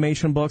flip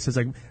animation books. It's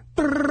like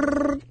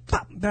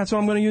pop. That's what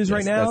I'm going to use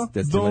right now.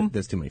 Boom.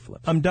 There's too many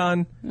flips. I'm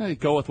done. You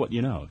go with what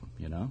you know.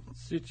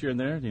 You're in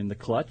there in the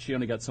clutch. You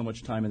only got so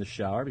much time in the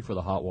shower before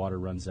the hot water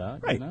runs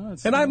out. Right.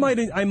 And I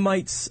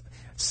might.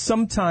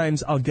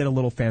 Sometimes I'll get a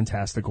little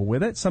fantastical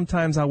with it.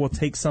 Sometimes I will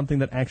take something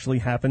that actually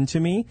happened to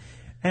me,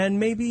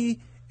 and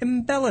maybe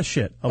embellish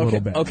it a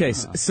little bit. Okay.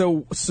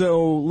 So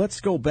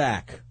let's go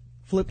back.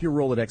 Flip your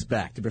Rolodex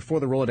back to before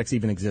the Rolodex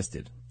even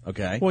existed.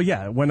 Okay. Well,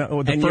 yeah. When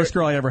the first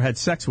girl I ever had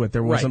sex with,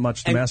 there wasn't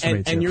much to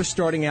masturbate to. And you're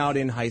starting out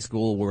in high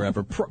school,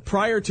 wherever,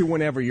 prior to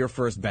whenever your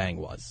first bang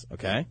was.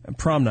 Okay.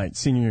 Prom night,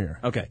 senior year.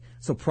 Okay.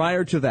 So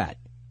prior to that,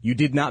 you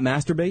did not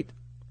masturbate?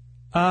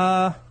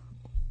 I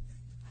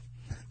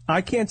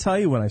can't tell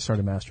you when I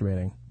started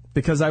masturbating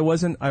because I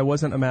wasn't a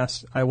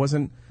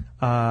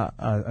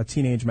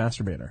teenage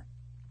masturbator.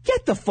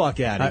 Get the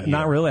fuck out of here.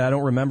 Not really. I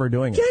don't remember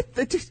doing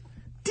it.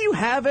 Do you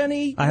have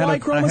any Y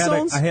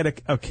chromosomes? I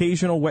had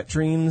occasional wet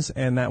dreams,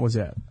 and that was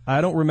it.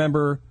 I don't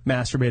remember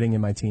masturbating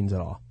in my teens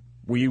at all.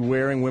 Were you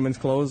wearing women's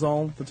clothes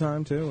all the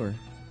time, too, or?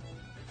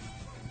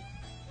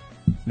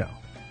 No.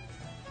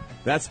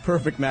 That's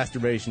perfect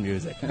masturbation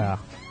music. Yeah.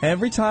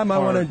 Every time I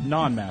want to...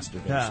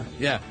 non-masturbation.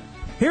 Yeah.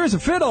 Here's a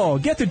fiddle.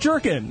 Get to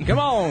jerking. Come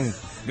on.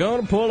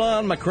 Gonna pull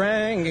on my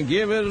crank and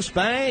give it a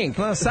spank.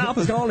 South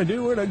is gonna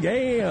do it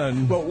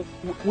again. Well,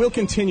 we'll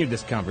continue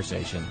this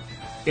conversation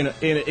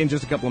in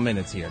just a couple of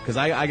minutes here, because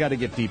I got to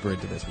get deeper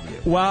into this with you.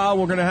 Well,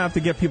 we're going to have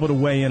to get people to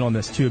weigh in on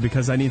this, too,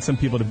 because I need some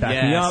people to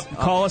back me up.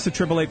 Call us at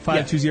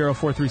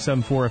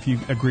 888-520-4374 if you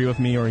agree with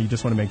me or you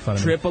just want to make fun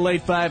of me.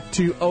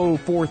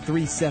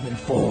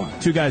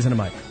 888-520-4374. Two guys and a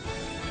mic.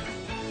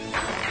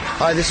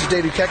 Hi, this is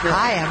David Keckner.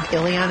 Hi, I'm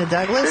Ileana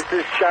Douglas. This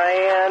is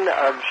Cheyenne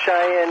of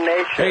Cheyenne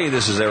Nation. Hey,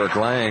 this is Eric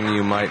Lang.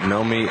 You might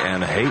know me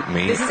and hate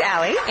me. This is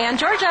Allie. And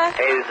Georgia.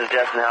 Hey, this is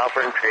Justin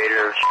Halpern,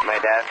 creator of My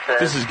Dad Says.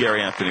 This is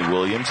Gary Anthony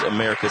Williams,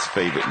 America's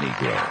favorite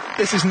Negro.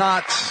 This is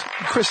not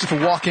Christopher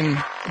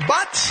Walken,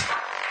 but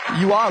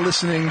you are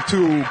listening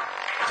to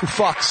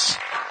Fox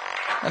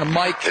and a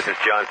mic. This is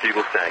John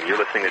Fugelsang. You're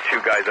listening to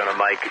Two Guys on a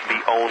Mic,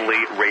 the only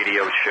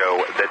radio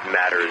show that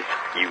matters,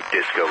 you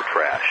disco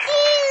trash.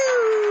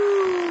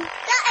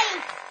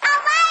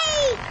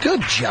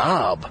 Good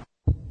job.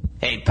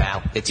 Hey,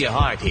 pal, it's your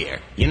heart here.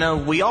 You know,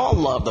 we all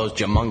love those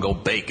Jamungo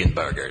bacon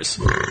burgers.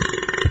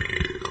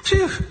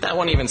 Phew, that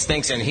one even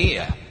stinks in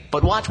here.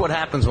 But watch what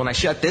happens when I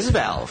shut this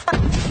valve.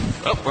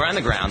 Oh, we're on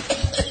the ground.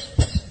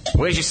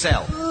 Where's your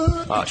cell?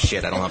 Oh,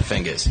 shit, I don't have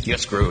fingers. You're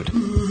screwed.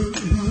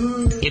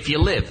 If you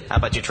live, how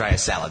about you try a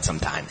salad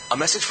sometime? A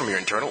message from your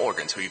internal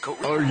organs who you co-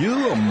 Are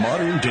you a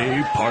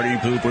modern-day party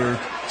pooper?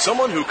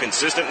 Someone who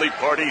consistently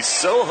parties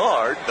so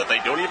hard that they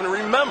don't even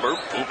remember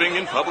pooping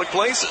in public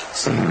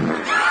places.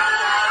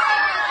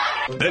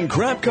 Then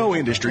Crapco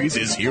Industries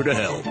is here to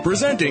help.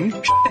 Presenting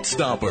Shit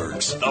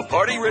Stoppers. The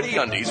party-ready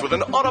undies with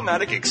an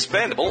automatic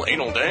expandable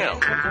anal dam.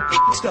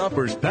 Shit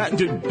Stoppers'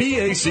 patented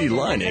BAC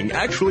lining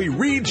actually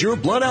reads your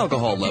blood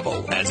alcohol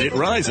level. As it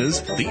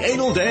rises, the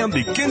anal dam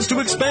begins to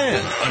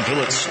expand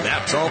until it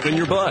snaps off in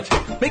your butt,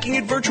 making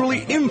it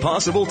virtually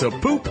impossible to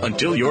poop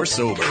until you're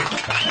sober.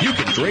 You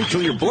can drink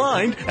till you're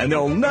blind, and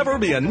there'll never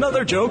be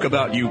another joke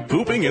about you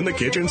pooping in the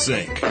kitchen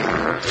sink.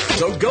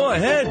 So go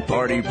ahead,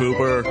 party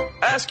pooper.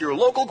 Ask your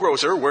local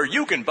grocer where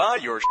you can buy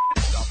your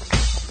shit stuff.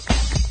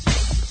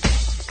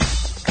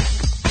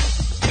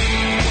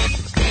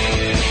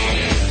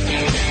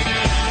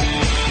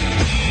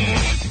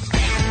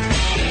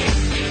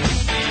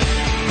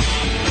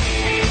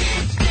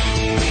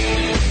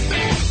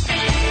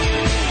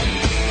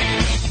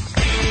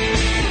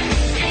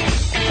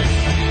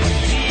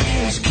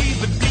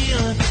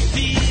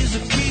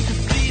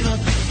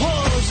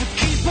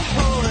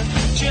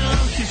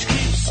 Junkies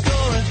keep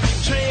scoring,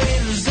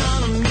 trailers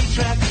on a meat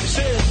track,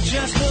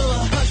 just full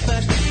of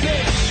hushbacks.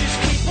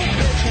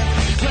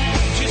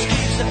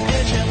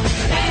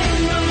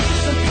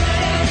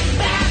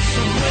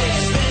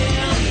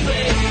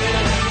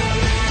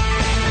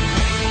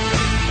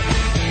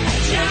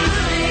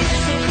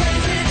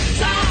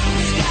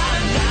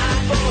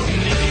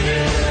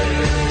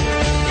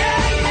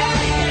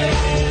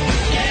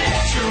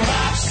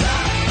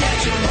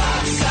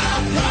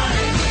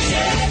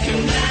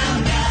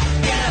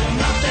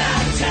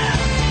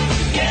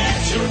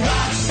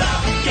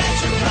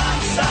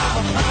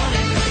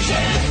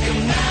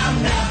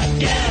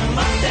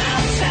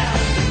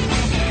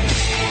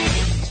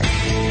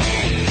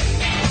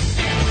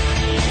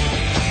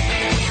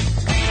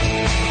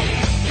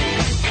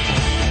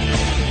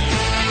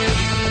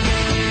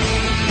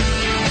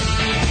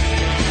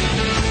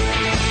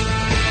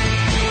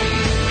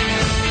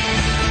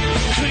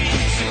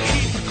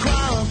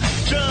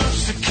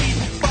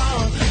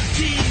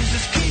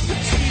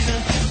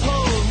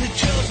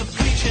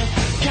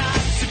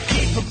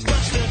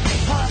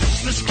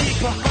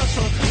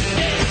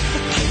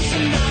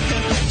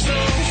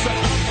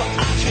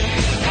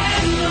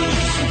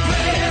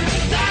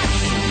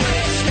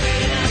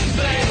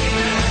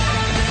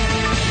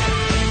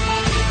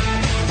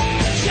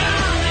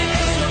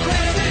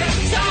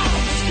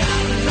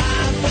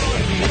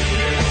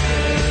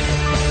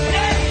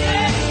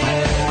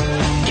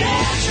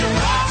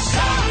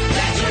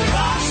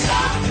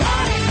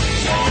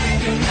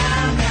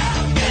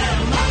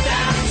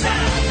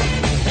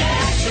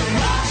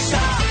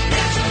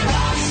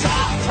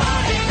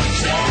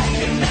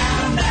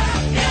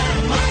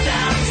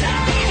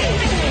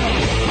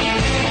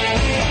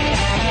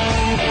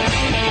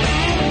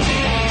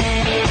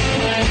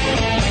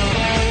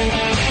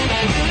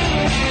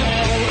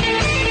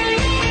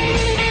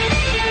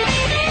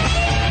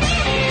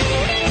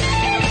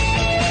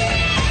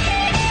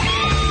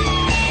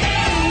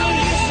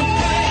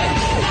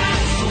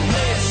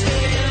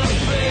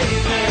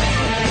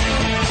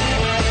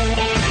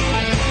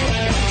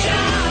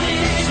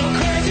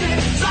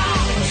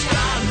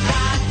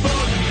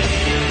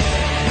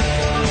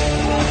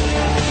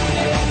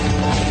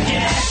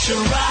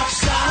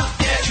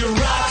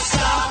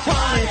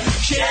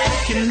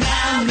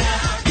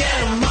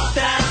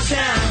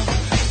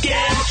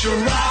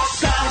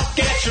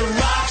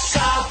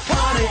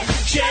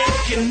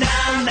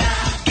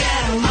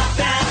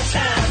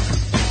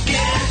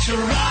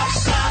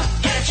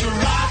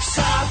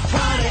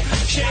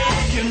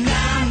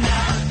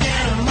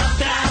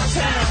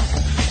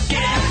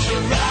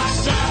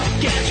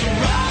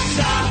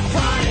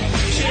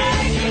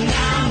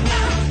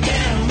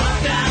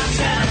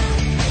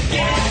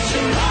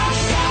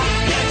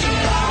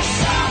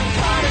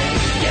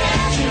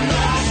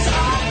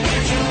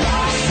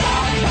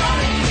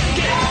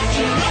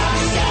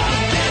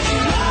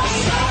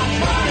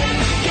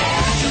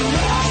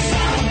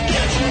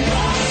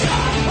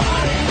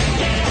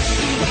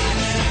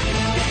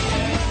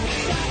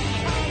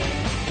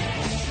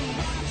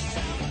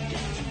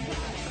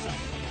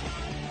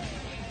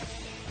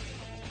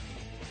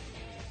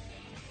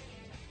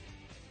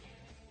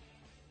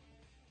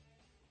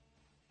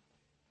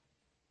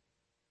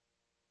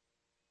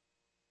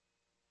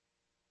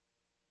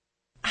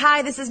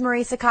 Hi, this is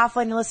Marisa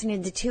Coughlin. You're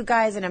listening to Two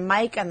Guys and a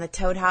Mic on the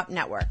Toad Hop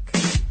Network.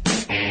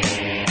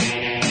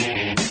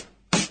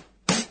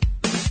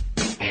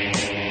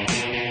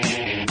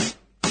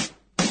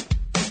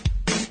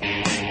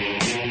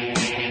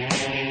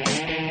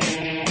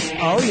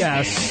 Oh,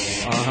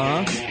 yes.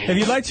 Uh-huh. If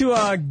you'd like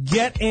to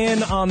get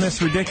in on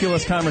this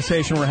ridiculous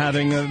conversation we're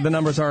having, the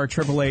numbers are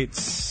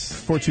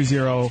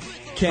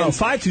 888-420-KEN,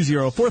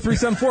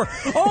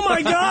 520-4374. Oh,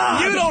 my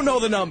God! You don't know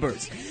the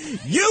numbers.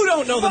 You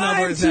don't know the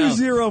numbers now.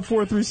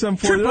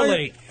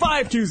 520-4374.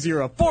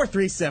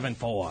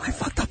 888-520-4374. I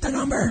fucked up the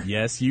number.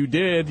 Yes, you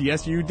did.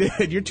 Yes, you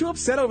did. You're too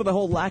upset over the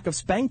whole lack of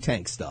Spank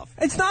Tank stuff.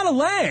 It's not a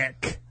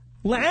lack.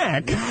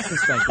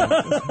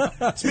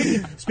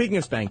 Speaking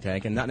of Spank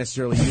Tank, and not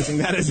necessarily using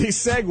that as a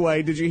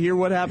segue, did you hear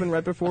what happened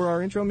right before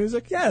our intro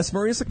music? Yes,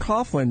 Marisa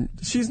Coughlin.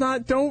 She's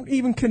not. Don't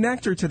even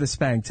connect her to the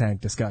Spank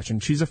Tank discussion.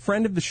 She's a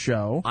friend of the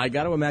show. I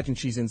got to imagine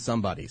she's in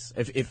somebody's.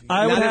 If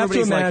I would have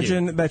to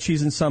imagine like that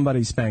she's in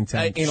somebody's Spank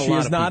Tank. She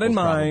is not in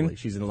mine. Probably.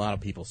 She's in a lot of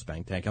people's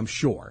Spank Tank. I'm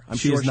sure.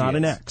 She is not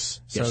an ex.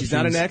 Yeah, she's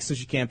not an ex, so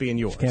she can't be in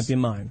yours. She can't be in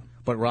mine.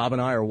 But Rob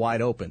and I are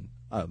wide open.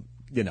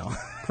 You know.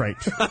 Great.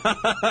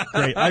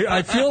 Great.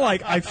 I feel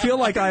like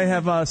I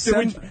have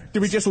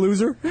did we just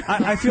lose her?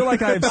 I feel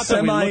like I've Not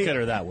that we look at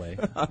her that way.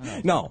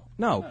 No.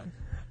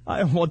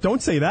 Well,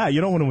 don't say that. You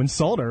don't want to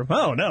insult her.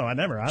 Oh, no, I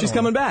never. She's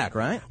coming back,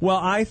 right? Well,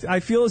 I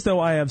feel as though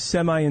I have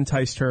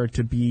semi-enticed her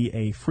to be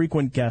a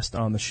frequent guest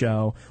on the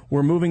show.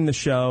 We're moving the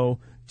show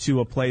to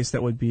a place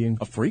that would be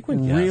a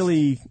frequent guest.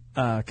 Really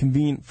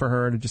convenient for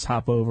her to just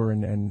hop over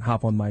and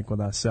hop on mic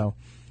with us. So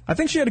I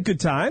think she had a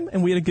good time,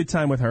 and we had a good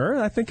time with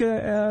her. I think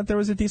there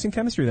was a decent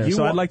chemistry there,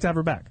 so I'd like to have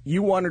her back.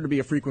 You want her to be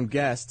a frequent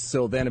guest,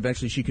 so then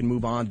eventually she can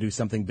move on to do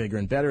something bigger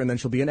and better, and then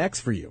she'll be an ex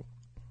for you.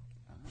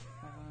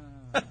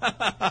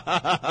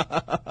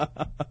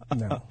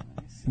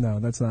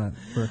 No, that's not.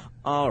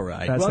 All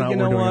right. That's not what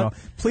we're doing at all.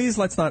 Please,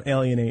 let's not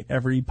alienate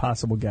every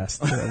possible guest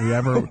that we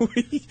ever...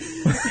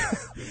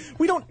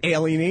 We don't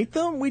alienate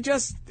them. We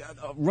just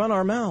run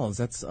our mouths.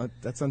 That's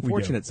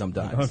unfortunate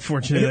sometimes.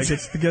 Unfortunate.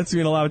 It gets me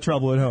in a lot of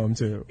trouble at home,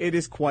 too. It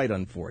is quite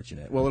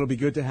unfortunate. Well, it'll be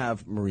good to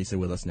have Marisa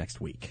with us next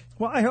week.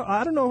 Well,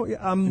 I don't know.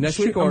 Next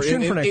week or I'm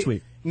shooting for next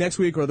week. Next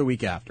week or the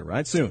week after,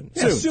 right? Soon.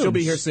 Yeah, soon. She'll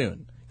be here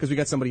soon. Because we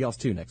got somebody else,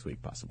 too, next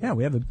week, possibly. Yeah,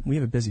 we have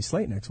a busy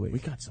slate next week. We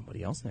got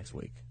somebody else next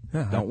week,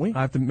 don't we?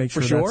 I have to make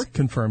sure that's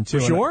confirmed,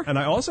 too. For sure? And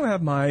I also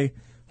have my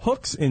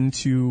hooks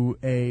into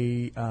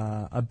a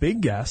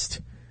big guest,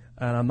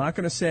 and I'm not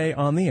going to say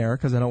on the air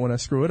because I don't want to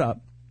screw it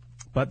up,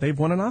 but they've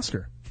won an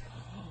Oscar.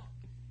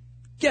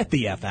 Get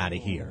the F out of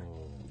here.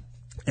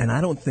 And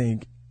I don't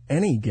think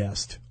any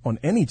guest on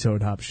any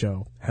Toad Hop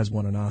show has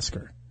won an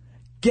Oscar.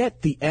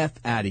 Get the F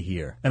out of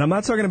here. And I'm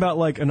not talking about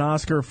like an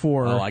Oscar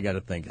for... Oh, I got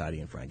to thank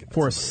Heidi and Frank.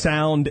 For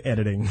sound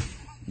editing.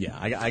 Yeah,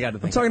 I got to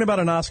think... I'm talking about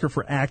an Oscar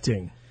for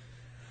acting.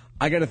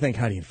 I got to think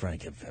Heidi and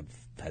Frank have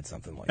had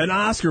something like that. An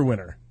Oscar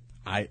winner.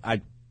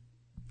 I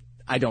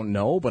don't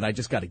know, but I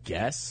just got to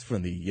guess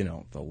from the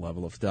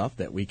level of stuff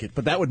that we could...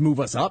 But that would move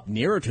us up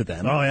nearer to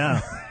them. Oh,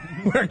 yeah.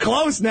 We're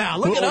close now.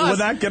 Look at us. Would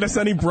that get us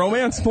any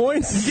bromance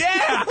points?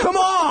 Yeah, come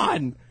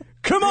on!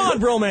 Come on,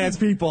 bromance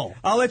people.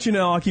 I'll let you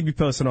know. I'll keep you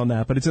posted on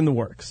that, but it's in the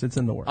works.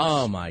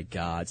 Oh, my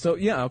God. So,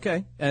 yeah,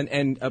 okay.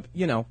 And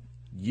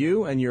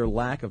you and your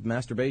lack of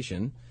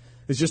masturbation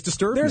is just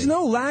disturbing. There's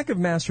no lack of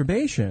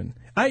masturbation.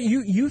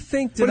 You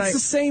think that But it's the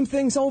same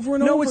things over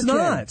and over. No, it's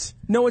not.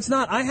 No, it's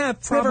not. I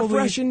have probably... Never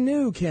fresh and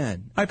new,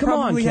 Ken. I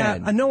probably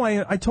have.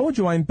 I told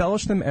you I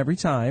embellish them every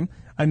time.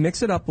 I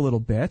mix it up a little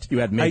bit. You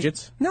had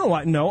midgets? No,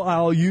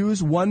 I'll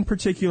use one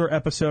particular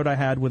episode I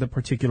had with a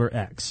particular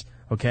ex.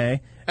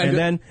 Okay,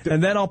 and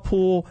then I'll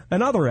pull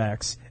another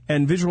X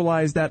and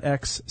visualize that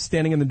X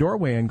standing in the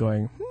doorway and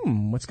going,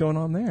 what's going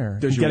on there?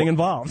 Getting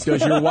involved.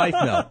 Does your wife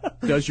know?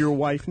 Does your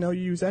wife know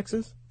you use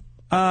X's?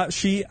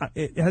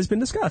 It has been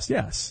discussed.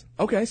 Yes.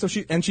 Okay, so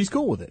she's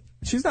cool with it.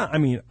 She's not. I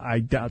mean, I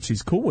doubt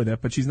she's cool with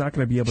it, but she's not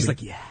going to be able to. She's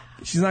like, yeah.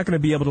 She's not going to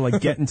be able to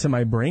like get into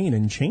my brain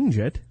and change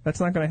it.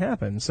 That's not going to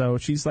happen. So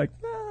she's like,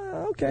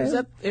 okay.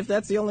 If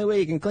that's the only way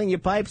you can clean your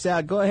pipes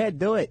out, go ahead,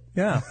 do it.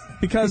 Yeah,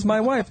 because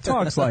my wife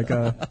talks like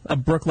a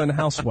Brooklyn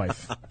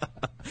housewife.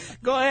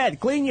 Go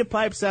ahead, clean your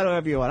pipes out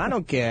however you want. I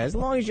don't care, as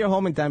long as you're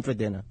home in time for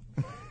dinner.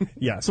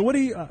 Yeah. So what do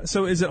you?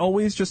 So is it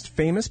always just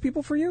famous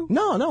people for you?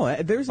 No.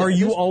 Are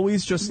you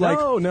always just like?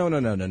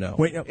 No.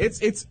 Wait,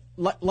 it's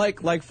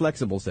like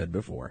Flexible said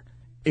before.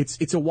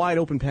 It's a wide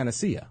open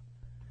panacea.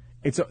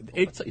 It's a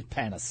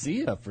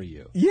panacea for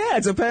you. Yeah,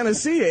 it's a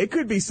panacea. It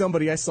could be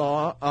somebody I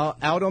saw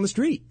out on the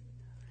street.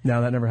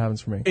 No, that never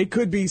happens for me. It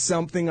could be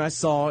something I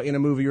saw in a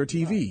movie or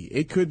TV.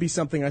 It could be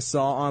something I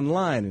saw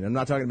online, and I'm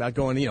not talking about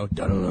going,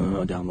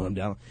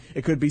 download.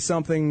 It could be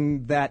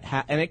something that,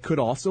 and it could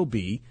also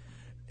be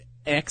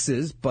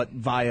exes, but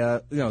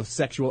via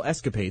sexual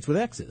escapades with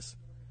exes,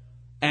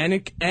 and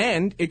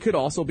it could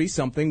also be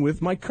something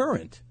with my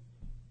current.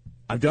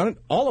 I've done it,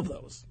 all of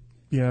those.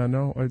 Yeah,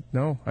 all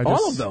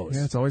of those.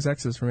 Yeah, it's always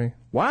exes for me.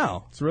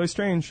 Wow, it's really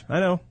strange. I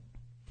know.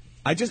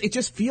 It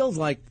just feels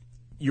like,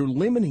 you're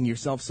limiting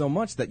yourself so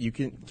much that you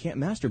can't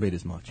masturbate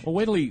as much. Well,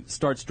 wait till he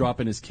starts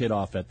dropping his kid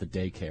off at the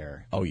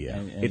daycare. Oh yeah,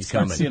 and it's he starts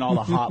coming. seeing all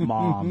the hot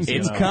moms.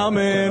 It's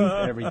coming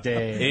every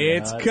day.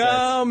 It's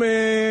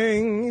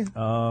coming.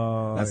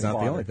 Oh, that's not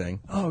the only thing.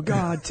 Oh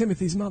God,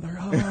 Timothy's mother.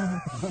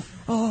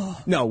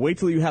 Oh. No, wait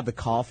till you have the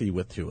coffee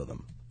with two of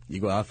them. You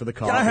go out for the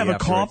coffee. Gotta have a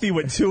coffee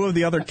with two of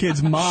the other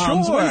kids'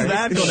 moms. Sure. When is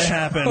that going to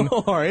happen?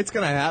 Sure, it's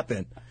going to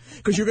happen.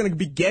 Because you're going to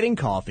be getting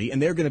coffee,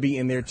 and they're going to be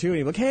in there too. And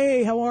you're like,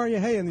 "Hey, how are you?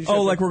 Hey," and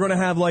like we're going to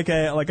have like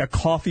a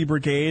coffee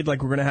brigade.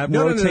 Like we're going to have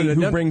rotate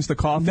who brings the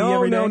coffee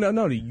every day.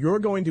 No. You're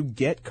going to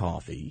get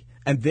coffee,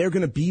 and they're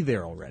going to be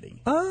there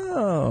already.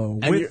 Oh,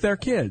 and with their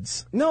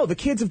kids? No, the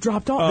kids have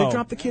dropped off. Oh, they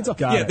dropped the kids off.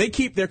 Got it. They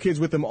keep their kids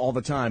with them all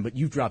the time, but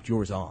you've dropped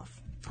yours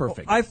off.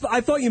 Perfect. I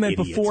thought you meant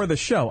before the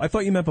show. I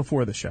thought you meant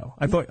before the show.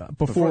 I thought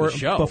before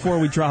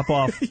we drop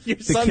off Your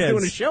the son's kids.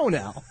 doing a show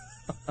now.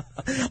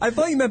 I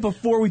thought you meant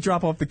before we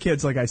drop off the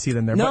kids, like I see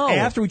them there. No, but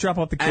after we drop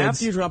off the kids.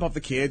 After you drop off the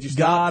kids, you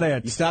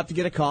stop to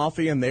get a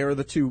coffee, and there are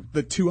the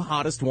two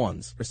hottest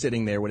ones are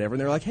sitting there, whatever,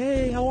 and they're like,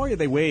 "Hey, how are you?"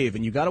 They wave,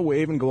 and you got to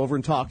wave and go over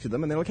and talk to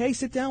them, and they're like, "Hey,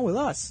 sit down with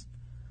us."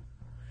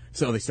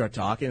 So they start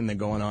talking, and they're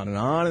going on,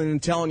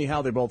 and telling you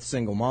how they're both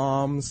single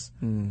moms,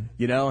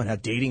 you know, and how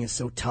dating is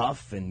so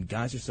tough, and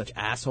guys are such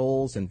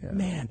assholes, and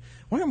man,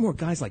 why aren't more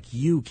guys like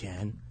you,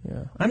 Ken?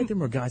 Yeah, I think there are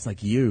more guys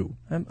like you.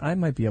 I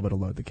might be able to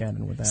load the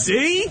cannon with that.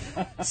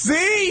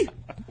 See?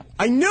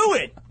 I knew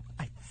it.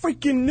 I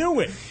freaking knew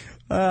it.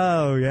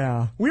 Oh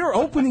yeah, we are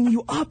opening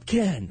you up,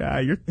 Ken.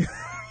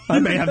 I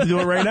may have to do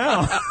it right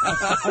now.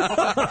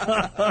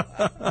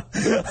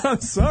 I'm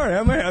sorry,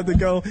 I might have to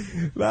go.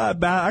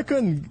 I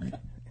couldn't.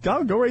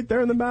 I'll go right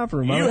there in the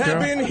bathroom. You have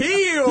been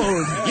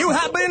healed. You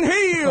have been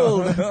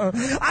healed.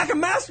 I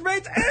can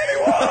masturbate to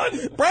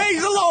anyone.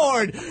 Praise the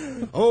Lord.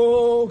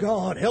 Oh,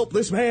 God, help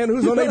this man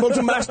who's unable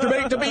to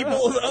masturbate to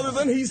people other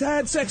than he's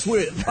had sex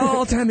with.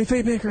 Oh, Tammy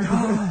Faye Baker.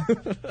 Oh.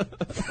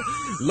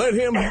 Let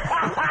him.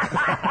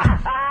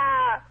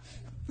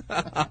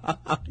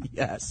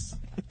 Yes.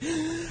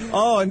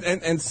 Oh,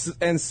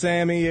 and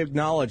Sammy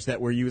acknowledged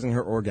that we're using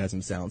her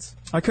orgasm sounds.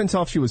 I couldn't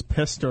tell if she was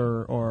pissed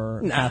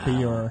or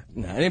happy or.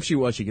 Nah, and if she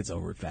was, she gets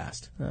over it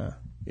fast.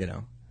 You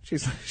know,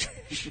 she's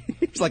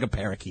like a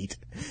parakeet.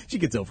 She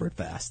gets over it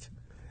fast.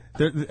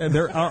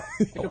 There are.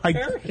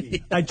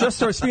 I just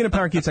started speaking of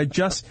parakeets. I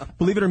just,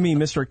 believe it or me,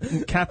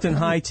 Mr. Captain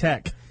High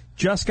Tech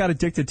just got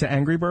addicted to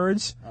Angry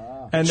Birds.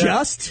 And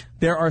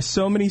there are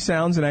so many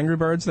sounds in Angry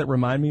Birds that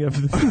remind me of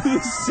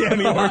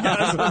Sammy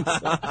orgasms.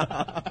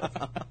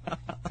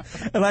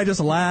 And I just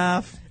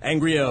laugh.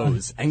 Angry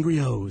O's. There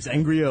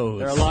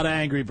are a lot of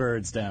Angry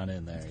Birds down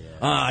in there.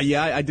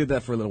 Yeah, I did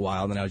that for a little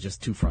while, and then I was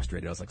just too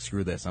frustrated. I was like,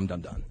 screw this, I'm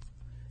done.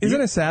 Isn't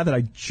it sad that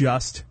I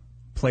just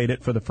played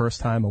it for the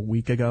first time a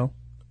week ago?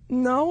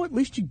 No, at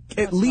least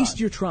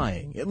you're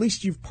trying. At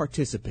least you've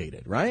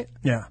participated, right?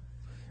 Yeah.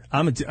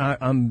 I'm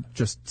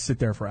just sit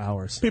there for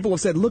hours. People have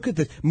said, look at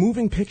the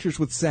moving pictures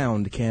with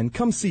sound, Ken.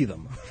 Come see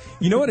them.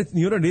 You know what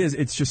it is?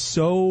 It's just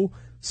so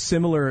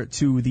similar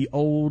to the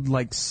old,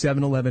 like,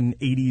 7-Eleven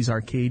 80s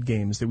arcade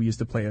games that we used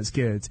to play as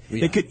kids.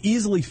 Yeah. It could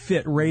easily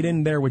fit right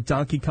in there with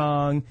Donkey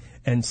Kong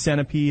and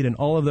Centipede and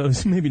all of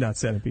those. Maybe not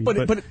Centipede.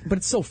 But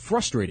it's so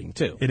frustrating,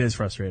 too. It is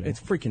frustrating. It's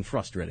freaking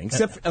frustrating.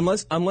 Except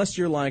unless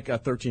you're like a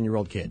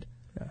 13-year-old kid.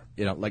 Yeah.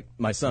 You know, like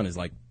my son is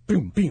like,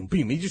 boom, boom,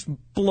 boom. He just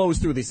blows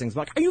through these things. I'm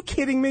like, are you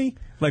kidding me?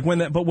 Like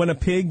when a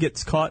pig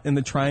gets caught in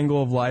the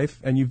triangle of life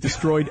and you've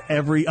destroyed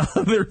every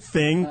other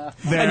thing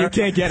there. And you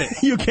can't get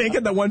it. You can't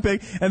get that one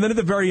pig. And then at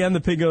the very end,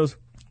 the pig goes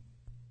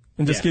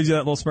and just gives you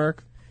that little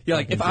smirk. Yeah,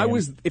 like if I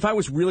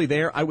was really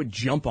there, I would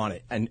jump on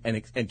it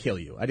and kill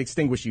you. I'd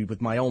extinguish you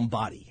with my own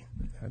body.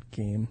 That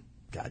game.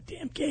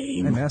 Goddamn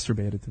game. I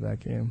masturbated to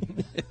that game.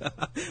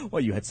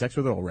 Well, you had sex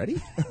with it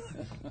already?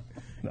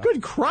 No.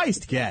 Good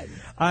Christ, Ken.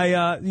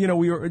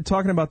 We were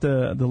talking about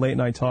the late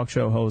night talk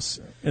show hosts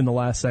in the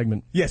last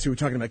segment. Yes, we were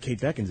talking about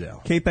Kate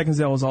Beckinsale. Kate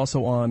Beckinsale is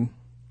also on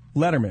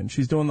Letterman.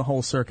 She's doing the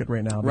whole circuit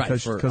right now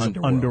because of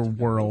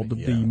Underworld,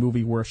 the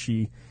movie where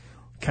she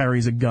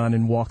carries a gun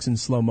and walks in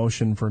slow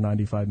motion for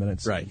 95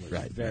 minutes. Right.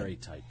 Very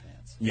tight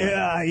pants.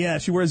 Yeah.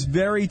 She wears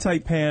very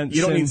tight pants.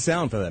 You don't need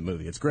sound for that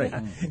movie. It's great.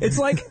 It's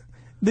like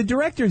the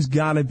director's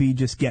got to be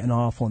just getting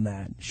off on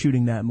that,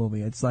 shooting that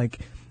movie. It's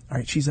like, all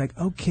right, she's like,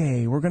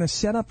 okay, we're going to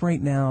set up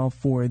right now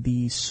for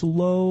the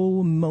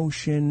slow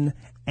motion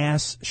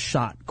ass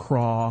shot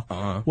crawl.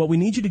 What we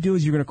need you to do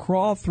is you're going to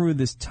crawl through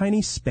this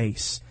tiny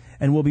space,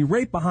 and we'll be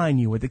right behind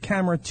you with the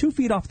camera 2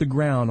 feet off the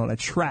ground on a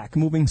track,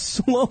 moving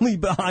slowly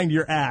behind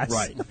your ass.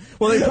 Right.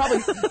 Well,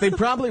 they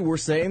probably were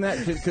saying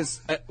that because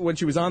when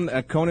she was on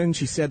Conan,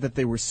 she said that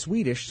they were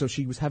Swedish, so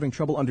she was having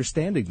trouble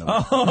understanding them.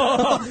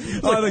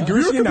 The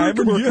Grecian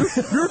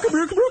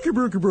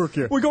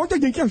We're going to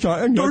take a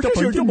shot and go to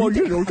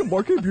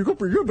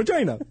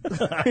vagina.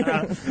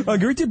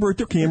 Get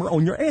the camera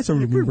on your ass.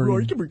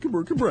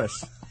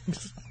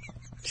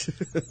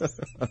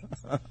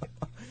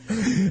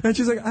 And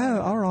she's like,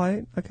 oh, all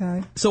right,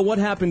 okay. So what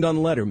happened on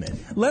Letterman?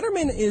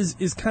 Letterman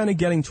is kind of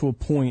getting to a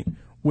point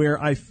where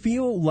I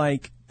feel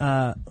like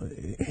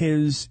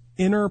his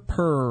inner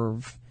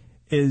perv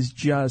is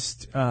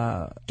just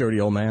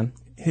dirty old man.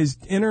 His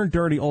inner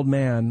dirty old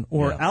man,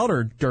 or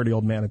outer dirty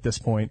old man at this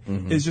point,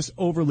 is just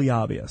overly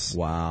obvious.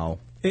 Wow.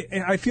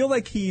 I feel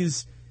like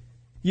he's,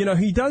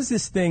 he does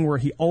this thing where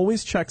he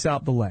always checks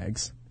out the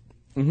legs.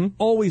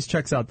 Always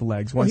checks out the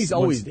legs. Well, he's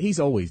always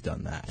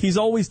done that. He's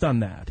always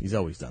done that. He's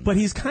always done that. But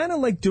he's kind of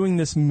like doing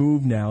this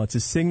move now. It's a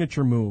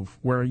signature move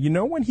where,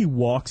 when he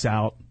walks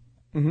out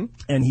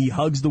and he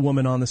hugs the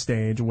woman on the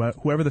stage,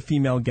 whoever the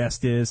female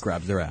guest is.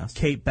 Grabs their ass.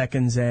 Kate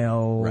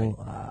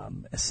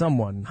Beckinsale,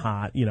 someone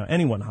hot,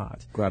 anyone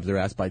hot. Grabs their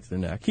ass, bites their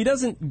neck. He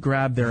doesn't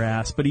grab their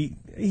ass, but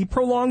he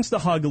prolongs the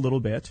hug a little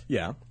bit.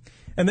 Yeah.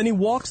 And then he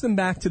walks them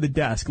back to the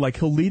desk, like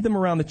he'll lead them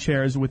around the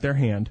chairs with their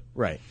hand.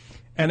 Right.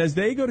 And as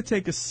they go to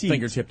take a seat,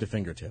 fingertip to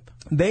fingertip,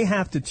 they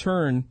have to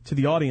turn to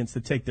the audience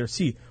to take their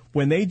seat.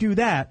 When they do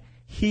that,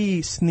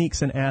 he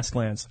sneaks an ass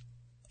glance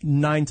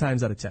 9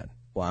 times out of 10.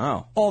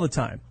 Wow. All the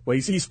time. Well,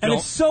 and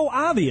it's so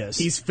obvious.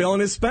 He's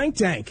filling his spank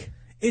tank.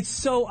 It's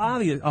so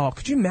obvious. Oh,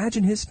 could you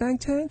imagine his spank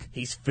tank?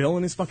 He's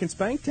filling his fucking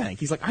spank tank.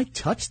 He's like, I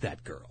touched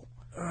that girl.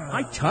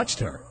 I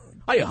touched her.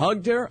 I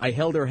hugged her. I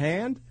held her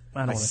hand.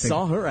 I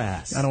saw her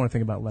ass. I don't want to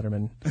think about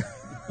Letterman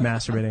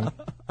masturbating.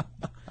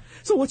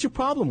 So what's your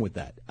problem with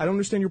that? I don't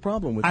understand your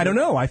problem with that. I don't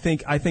know. I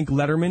think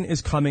Letterman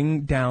is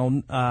coming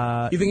down.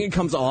 You think it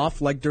comes off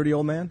like dirty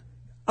old man?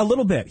 A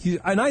little bit.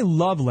 And I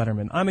love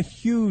Letterman. I'm a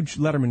huge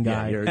Letterman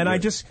guy.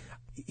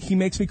 He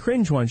makes me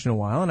cringe once in a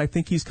while, and I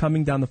think he's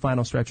coming down the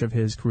final stretch of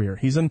his career.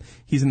 He's in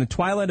the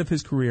twilight of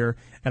his career,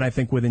 and I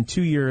think within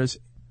 2 years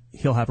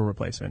he'll have a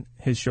replacement.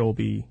 His show will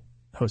be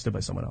hosted by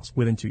someone else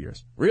within 2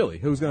 years. Really?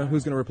 Who's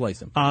gonna replace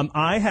him?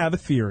 I have a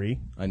theory.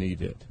 I knew you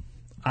did.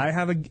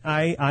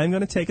 I'm going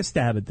to take a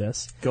stab at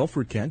this. Go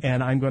for it, Ken.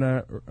 And I'm going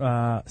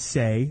to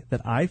say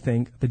that I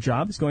think the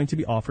job is going to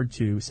be offered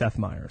to Seth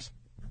Meyers.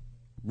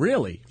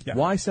 Really? Yeah.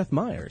 Why Seth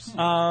Meyers?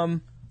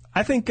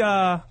 I think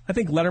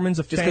Letterman's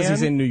a fan. Just because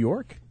he's in New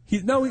York?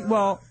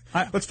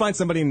 Let's find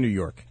somebody in New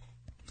York.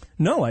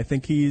 No, I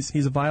think he's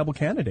a viable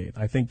candidate.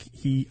 I think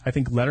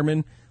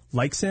Letterman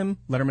likes him.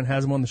 Letterman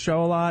has him on the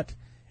show a lot.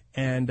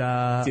 And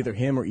it's either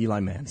him or Eli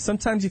Manning.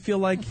 Sometimes you feel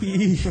like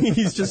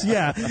he's just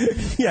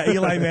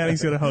Eli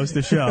Manning's going to host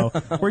the show,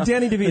 or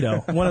Danny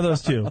DeVito, one of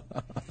those two.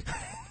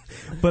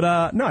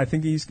 But no, I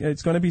think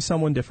it's going to be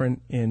someone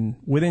different.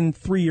 Within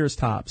 3 years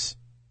tops,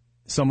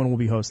 someone will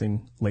be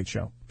hosting Late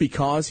Show.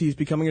 Because he's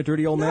becoming a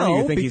dirty old man. No,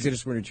 or you think he's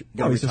just going to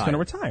retire? He's just going to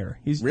retire.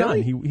 He's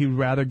really done. He'd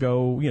rather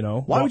go.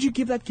 Why would you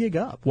give that gig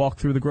up? Walk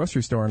through the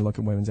grocery store and look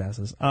at women's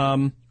asses.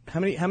 How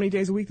many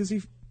days a week does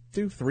he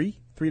do? 3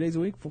 days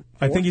a week? 4?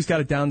 I think he's got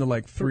it down to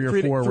like 3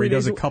 or 4 where he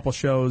does a couple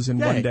shows in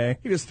one day.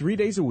 He does 3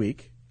 days a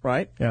week,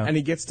 right? Yeah. And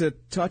he gets to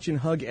touch and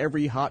hug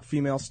every hot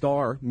female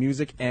star,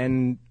 music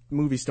and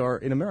movie star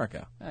in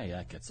America. Hey,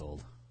 that gets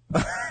old.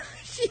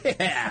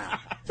 Yeah.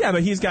 Yeah,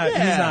 but he's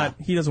not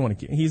going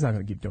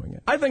to keep doing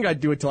it. I think I'd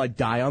do it till I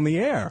die on the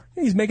air.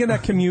 He's making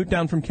that commute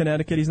down from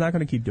Connecticut. He's not going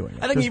to keep doing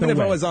it. I think if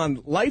I was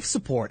on life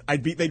support,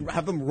 they'd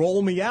have them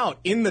roll me out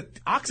in the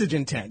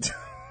oxygen tent.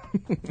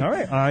 All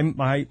right,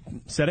 I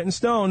set it in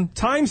stone.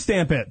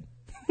 Timestamp it.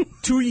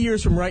 2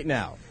 years from right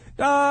now.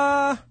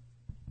 Well,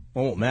 it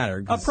won't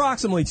matter.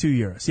 Approximately 2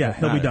 years. Yeah,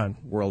 he'll be done.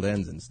 World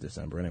ends in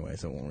December anyway,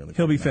 so it won't really.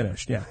 He'll be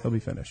finished. Yeah, he'll be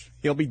finished.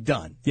 He'll be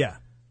done. Yeah.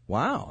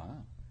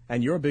 Wow.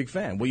 And you're a big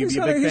fan. Will you He's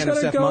be a big fan of Seth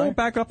Meyers? He's going to go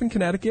back up in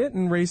Connecticut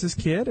and raise his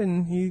kid,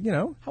 and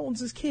How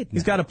old's his kid now?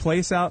 He's got a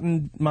place out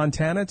in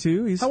Montana,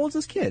 too. How old's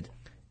his kid?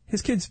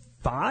 His kid's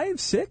 5,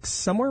 6,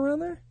 somewhere around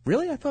there.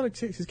 Really? I thought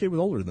his kid was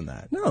older than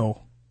that.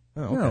 No.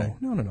 Oh, okay.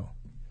 No.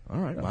 All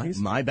right,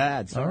 my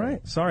bad. Sorry. All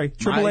right, sorry.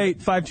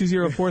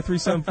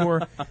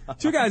 888-520-4374.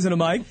 2 guys and a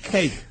mic.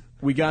 Hey,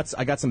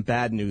 I got some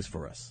bad news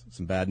for us.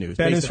 Some bad news.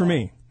 Bad news for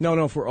me?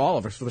 No, for all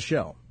of us, for the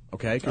show.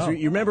 Okay, because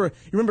you remember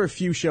a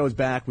few shows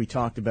back we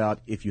talked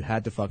about if you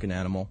had to fuck an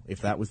animal,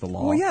 if that was the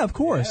law. Well, yeah, of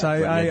course.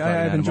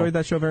 I've enjoyed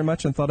that show very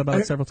much and thought about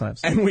it several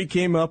times. And we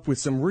came up with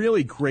some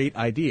really great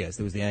ideas.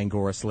 There was the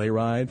Angora sleigh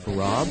ride for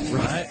Rob,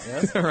 right?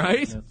 Yes.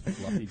 Right?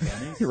 Fluffy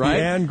bunnies. Right?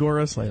 The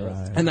Angora sleigh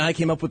ride. And I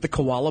came up with the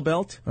koala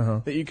belt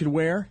that you could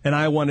wear. And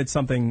I wanted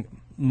something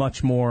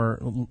much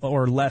more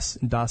or less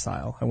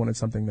docile. I wanted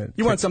something that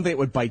wanted something that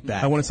would bite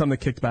back. I wanted something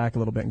that kicked back a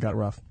little bit and got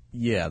rough.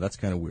 Yeah, that's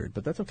kind of weird,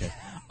 but that's okay.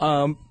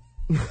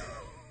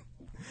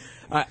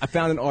 I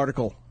found an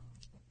article,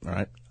 all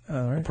right,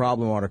 a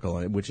problem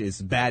article, which is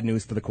bad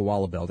news for the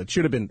koala belt. It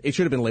should have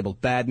been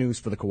labeled bad news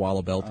for the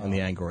koala belt and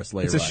the Angora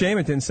sleigh ride. It's a shame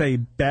it didn't say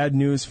bad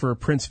news for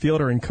Prince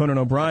Fielder and Conan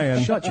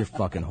O'Brien. Shut your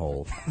fucking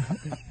hole.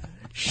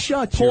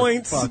 Shut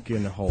your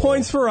fucking hole.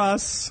 Points for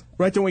us.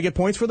 Right, don't we get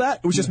points for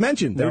that? It was just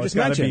mentioned. They were just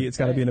mentioned. It's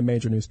got to be in a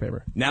major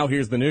newspaper. Now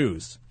here's the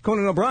news.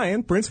 Conan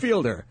O'Brien, Prince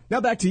Fielder. Now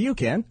back to you,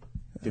 Ken.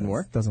 Didn't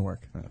work? Doesn't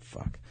work. Oh,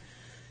 fuck.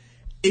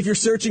 If you're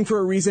searching for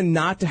a reason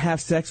not to have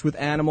sex with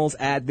animals,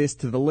 add this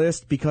to the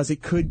list because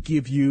it could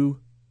give you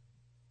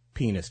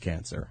penis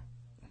cancer.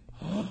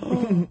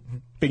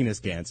 Penis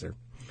cancer.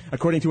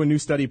 According to a new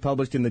study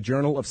published in the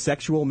Journal of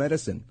Sexual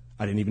Medicine,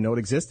 I didn't even know it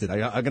existed. I'm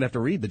going to have to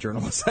read the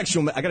Journal of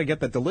Sexual... I got to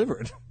get that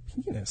delivered.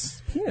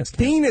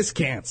 Penis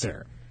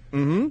cancer.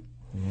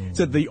 Mm-hmm.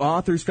 So the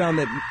authors found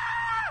that...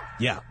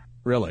 Yeah,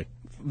 really.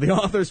 The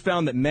authors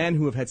found that men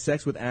who have had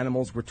sex with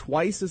animals were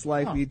twice as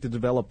likely to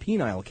develop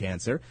penile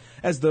cancer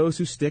as those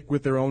who stick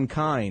with their own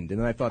kind.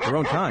 And I thought, their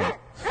own kind?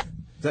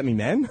 Does that mean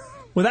men?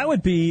 Well, that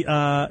would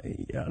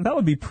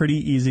be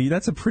pretty easy.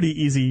 That's a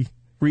pretty easy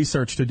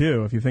research to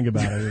do if you think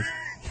about it.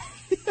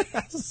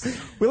 Yes.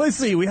 Well, let's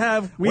see. We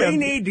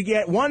need to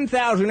get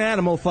 1,000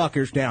 animal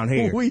fuckers down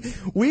here.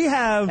 We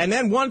have... And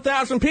then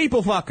 1,000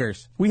 people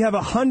fuckers. We have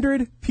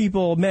 100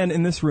 people, men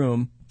in this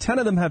room. 10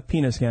 of them have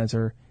penis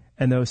cancer.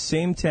 And those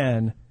same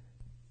 10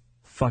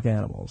 fuck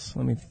animals.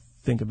 Let me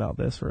think about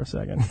this for a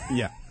second.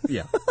 Yeah.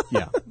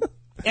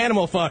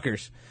 Animal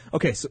fuckers.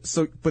 Okay,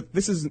 but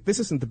this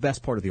isn't the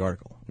best part of the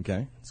article,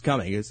 okay? It's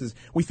coming.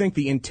 We think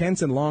the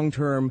intense and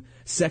long-term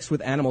sex with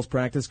animals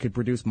practice could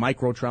produce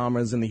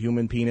microtraumas in the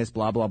human penis,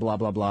 blah, blah, blah,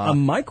 blah, blah. A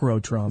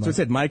microtrauma? So it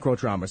said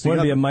microtrauma. So what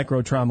would be a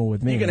microtrauma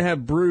with me? You're going to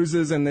have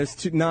bruises, and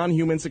there's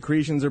non-human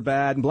secretions are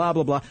bad, and blah,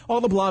 blah, blah.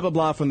 All the blah, blah,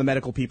 blah from the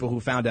medical people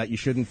who found out you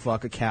shouldn't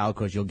fuck a cow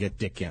because you'll get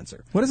dick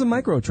cancer. What is a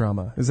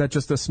microtrauma? Is that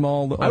just a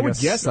small... I would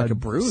guess like a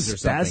bruise or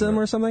something. Spasm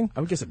or something? I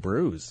would guess a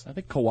bruise. I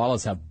think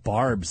koalas have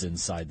barbs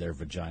inside their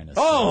vaginas.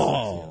 Oh!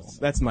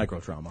 That's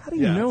microtrauma. How do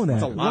you know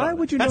that? Why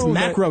would you know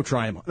that?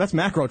 That's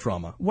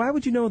macrotrauma. Why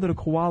would you know that a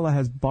koala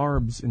has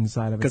barbs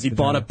inside of it? Because he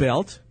bought a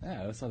belt?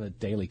 Yeah, that's on a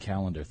daily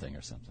calendar thing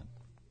or something.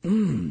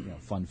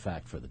 Fun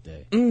fact for the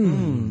day.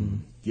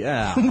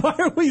 Yeah. Why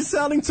are we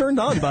sounding turned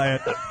on by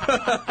it?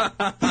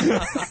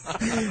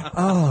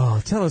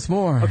 Oh, tell us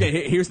more.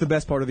 Okay, here's the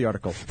best part of the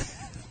article.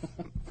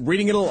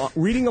 reading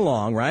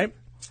along, right?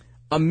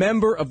 A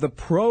member of the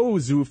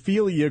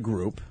pro-zoophilia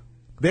group...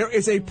 There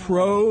is a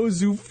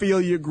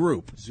pro-zoophilia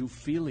group.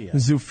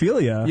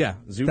 Zoophilia? Yeah,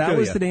 zoophilia. That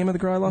was the name of the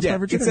girl I lost my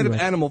virginity instead of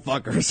with. animal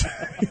fuckers.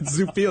 It's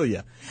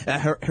zoophilia.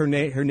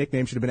 Her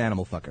nickname should have been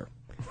animal fucker.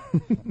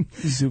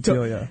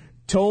 Zoophilia.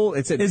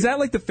 Is that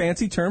like the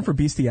fancy term for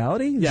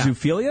bestiality? Yeah.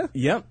 Zoophilia?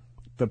 Yep.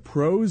 The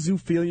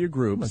pro-zoophilia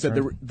group said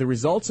the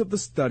results of the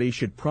study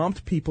should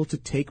prompt people to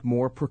take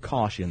more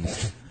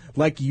precautions,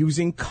 like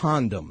using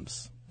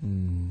condoms.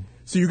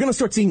 So you're going to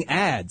start seeing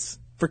ads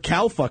for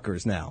cow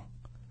fuckers now.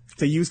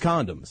 To use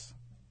condoms.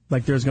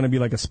 Like there's going to be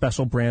like a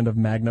special brand of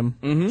Magnum,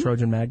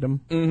 Trojan Magnum?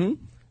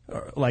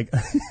 Mm-hmm. Like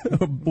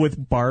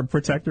with barb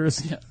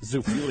protectors? Yeah,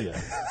 zoophilia.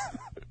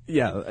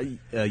 Yeah,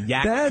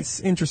 yak.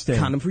 That's interesting.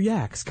 Condom for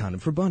yaks, condom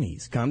for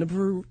bunnies, condom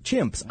for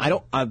chimps.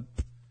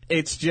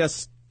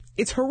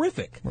 It's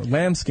horrific. Or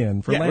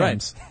lambskin for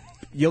lambs.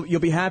 Right. You'll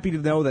be happy to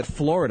know that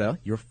Florida,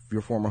 your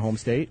former home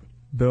state,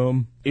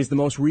 boom, is the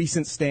most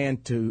recent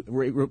state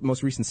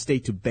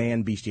to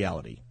ban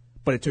bestiality.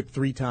 But it took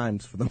 3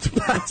 times for them to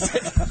pass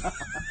it.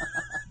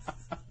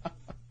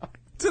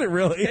 Did it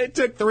really? It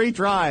took 3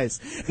 tries.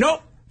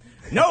 Nope.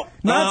 Not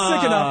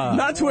sick enough.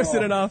 Not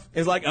twisted enough.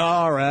 It's like,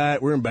 all right,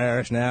 we're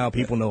embarrassed now.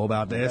 People know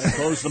about this.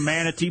 Close the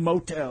Manatee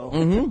Motel.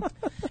 Mm-hmm.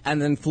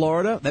 And then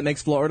Florida, that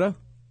makes Florida.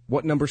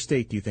 What number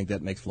state do you think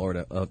that makes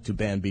Florida to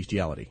ban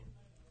bestiality?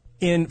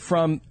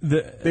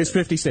 There's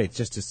 50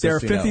 states. There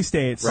are 50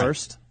 states. Right.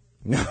 First?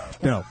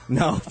 No.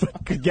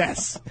 But good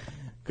guess.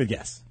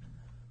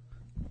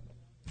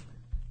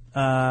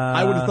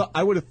 I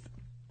would have.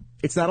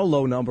 It's not a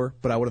low number,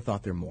 but I would have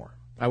thought there more.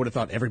 I would have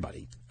thought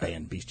everybody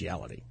banned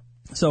bestiality.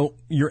 So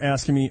you're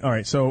asking me, all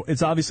right, so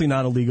it's obviously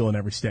not illegal in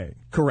every state.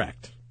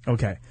 Correct.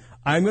 Okay.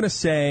 I'm going to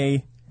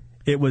say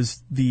it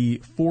was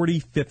the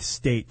 45th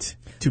state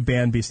to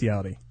ban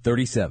bestiality.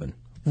 37.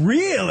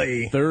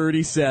 Really?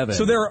 37.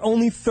 So there are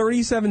only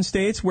 37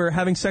 states where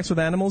having sex with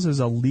animals is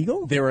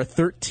illegal? There are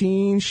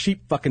 13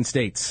 sheep fucking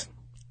states.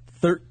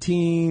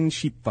 13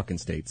 sheep fucking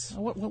states.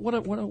 What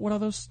are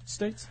those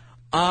states?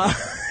 Yeah,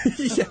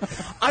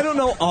 I don't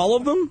know all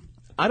of them.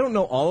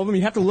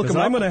 You have to look them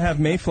up. I'm going to have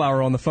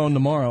Mayflower on the phone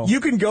tomorrow. You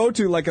can go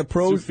to like a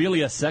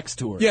zoophilia sex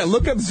tour. Yeah,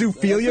 look up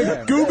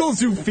zoophilia. Google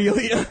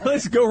zoophilia.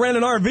 Let's go rent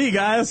an RV,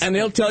 guys. And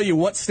they'll tell you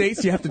what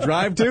states you have to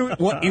drive to,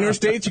 what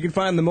interstates you can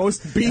find the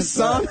most beasts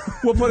on.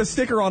 We'll put a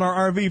sticker on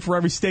our RV for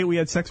every state we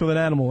had sex with an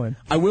animal in.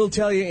 I will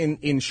tell you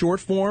in short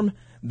form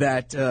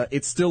that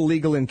it's still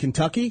legal in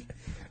Kentucky.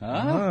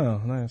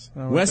 Oh, nice.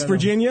 West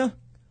Virginia.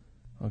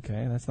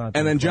 Okay, that's not.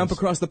 And then close. Jump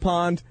across the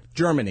pond,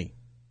 Germany.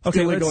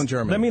 Okay, legal in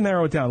Germany. Let me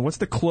narrow it down. What's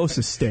the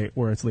closest state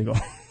where it's legal?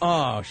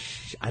 Oh,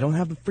 I don't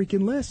have the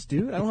freaking list,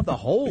 dude. I don't have the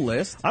whole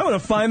list. I want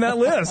to find that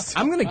list.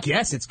 I'm going to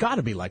guess it's got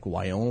to be like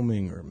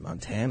Wyoming or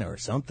Montana or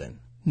something.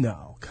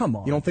 No, come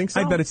on. You don't think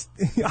so? I bet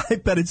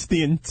it's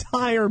the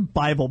entire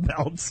Bible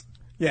Belt.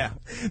 Yeah.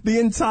 The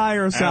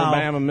entire South.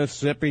 Alabama,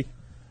 Mississippi.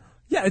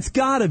 Yeah, it's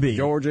got to be.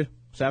 Georgia,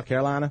 South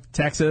Carolina.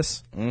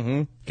 Texas.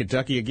 Mm-hmm.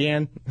 Kentucky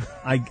again.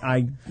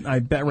 I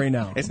bet right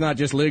now. It's not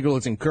just legal,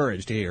 it's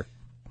encouraged here.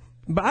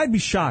 But I'd be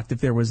shocked if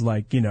there was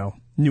like,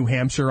 New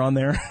Hampshire on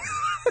there.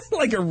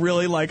 Like a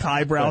really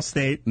highbrow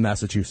state.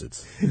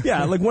 Massachusetts.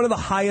 Yeah, like one of the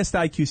highest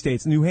IQ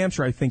states. New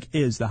Hampshire, I think,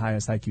 is the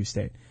highest IQ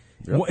state.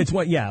 Really? Well, it's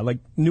what? Yeah, like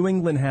New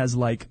England has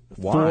like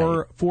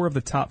four of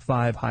the top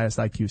 5 highest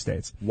IQ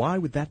states. Why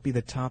would that be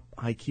the top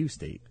IQ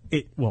state?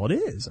 It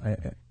is.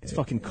 It's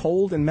fucking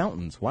cold and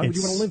mountains. Why would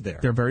you want to live there?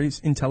 They're very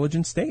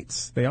intelligent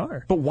states. They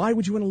are. But why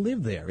would you want to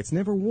live there? It's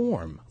never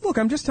warm. Look,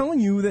 I'm just telling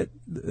you that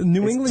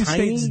New England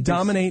states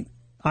dominate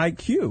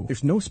IQ.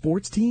 There's no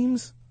sports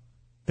teams?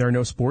 There are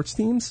no sports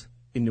teams?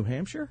 In New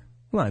Hampshire?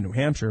 Well, not New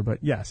Hampshire, but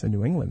yes, in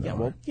New England.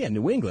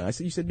 New England.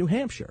 You said New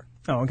Hampshire.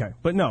 Oh, okay.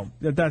 But no,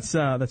 that's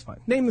fine.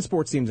 Name the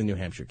sports teams in New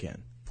Hampshire,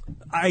 Ken.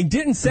 I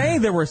didn't say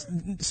there were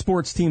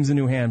sports teams in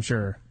New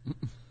Hampshire.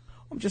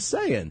 I'm just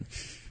saying.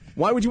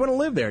 Why would you want to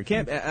live there?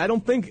 I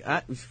don't think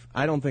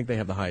they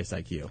have the highest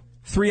IQ.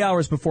 3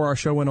 hours before our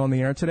show went on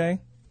the air today,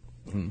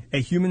 a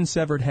human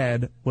severed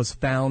head was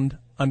found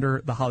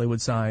under the Hollywood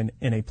sign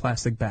in a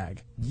plastic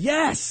bag.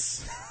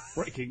 Yes!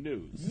 Breaking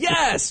news.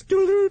 Yes!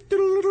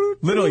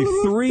 Literally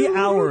 3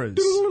 hours.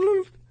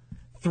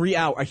 3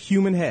 hours. A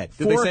human head.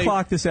 4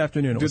 o'clock this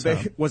afternoon. Was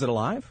it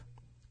alive?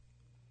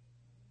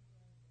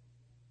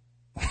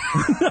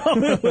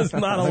 No, it was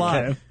not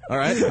alive. Okay. All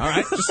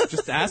right.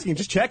 Just asking,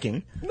 just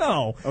checking.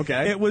 No.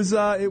 Okay. It was.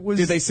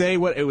 Did they say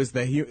what it was?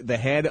 The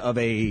head of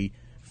a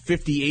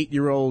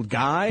 58-year-old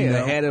guy, No.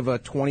 the head of a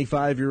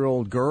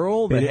 25-year-old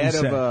girl, the head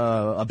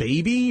of a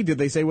baby? Did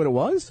they say what it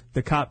was?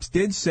 The cops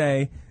did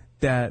say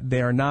that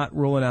they are not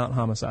ruling out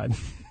homicide.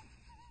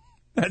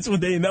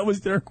 That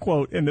was their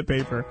quote in the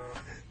paper.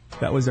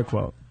 That was their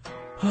quote.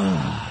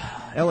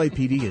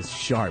 LAPD is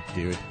sharp,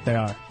 dude. They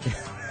are.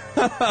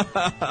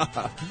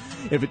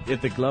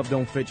 If the glove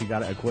don't fit, you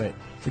gotta acquit.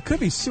 It could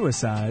be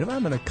suicide.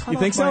 I'm gonna cut.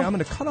 I'm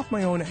gonna cut off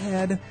my own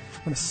head. I'm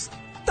gonna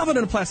stuff it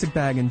in a plastic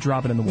bag and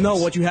drop it in the woods. No,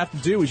 what you have to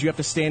do is you have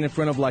to stand in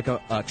front of like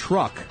a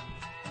truck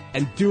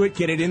and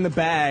get it in the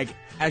bag.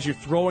 As you're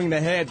throwing the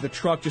head, the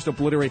truck just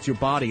obliterates your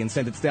body and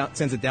sends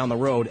it down the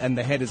road, and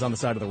the head is on the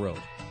side of the road.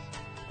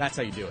 That's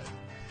how you do it.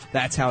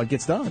 That's how it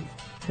gets done.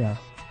 Yeah.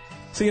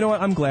 So you know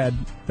what? I'm glad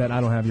that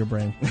I don't have your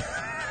brain.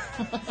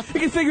 You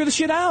can figure the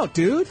shit out,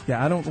 dude.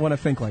 Yeah, I don't want to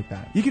think like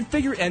that. You can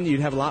figure, and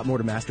you'd have a lot more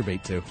to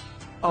masturbate to.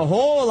 A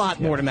whole lot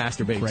more to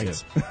masturbate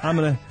to. I'm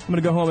gonna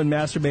go home and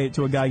masturbate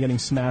to a guy getting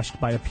smashed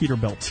by a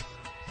Peterbilt.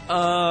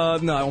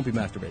 No, I won't be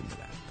masturbating to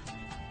that.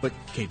 But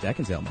Kate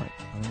Beckinsale might.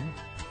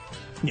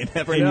 You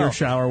never know. In your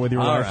shower with your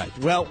wife. All right.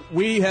 Well,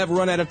 we have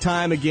run out of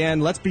time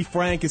again. Let's Be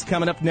Frank is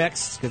coming up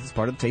next because it's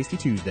part of the Tasty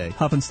Tuesday.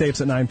 Huff and Stapes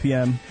at 9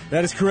 p.m.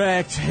 That is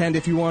correct. And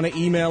if you want to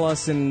email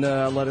us and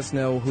let us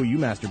know who you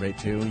masturbate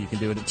to, you can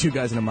do it at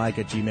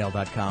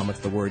 2guysandamic@gmail.com. It's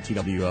the word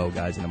TWO,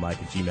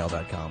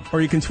 guysandamic@gmail.com. Or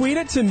you can tweet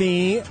it to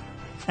me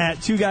at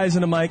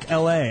 2guysandamic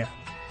LA.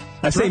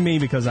 I say me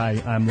because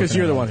I'm because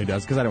you're the one who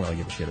does. Because I don't really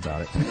give a shit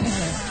about it.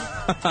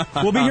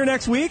 We'll be here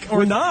next week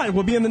or not.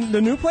 We'll be in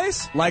the new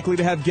place. Likely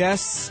to have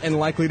guests and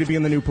likely to be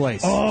in the new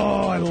place.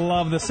 Oh, I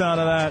love the sound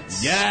of that.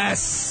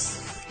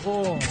 Yes.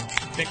 Oh.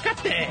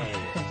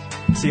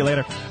 See you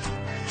later.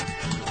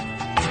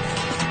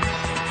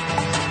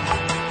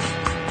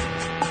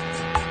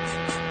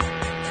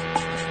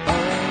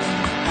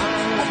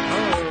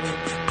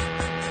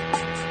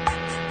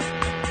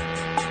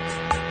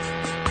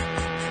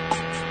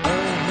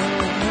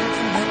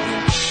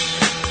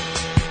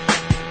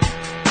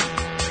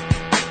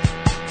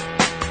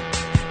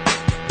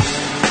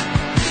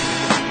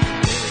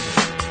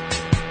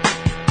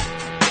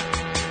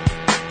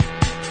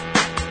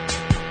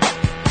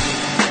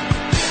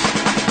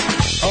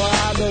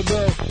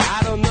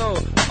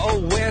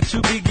 To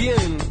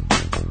begin,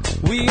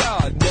 we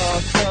are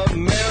North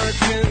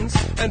Americans,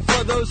 and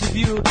for those of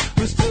you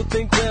who still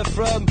think we're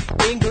from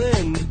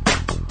England,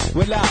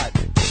 we're not,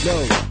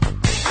 no.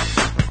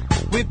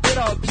 We've been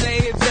on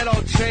planes and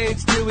on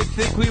trains till we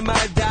think we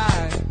might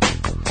die.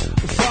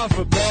 Far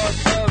from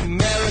North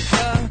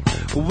America,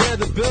 where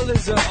the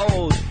buildings are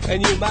old,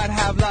 and you might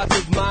have lots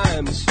of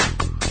mimes.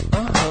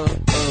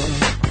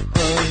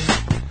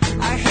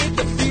 I hate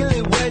the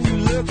feeling when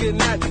you're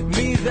looking at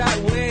me that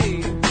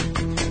way.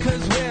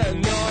 'Cause we're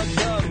North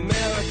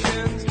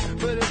Americans,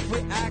 but if we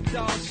act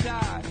all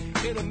shy,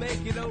 it'll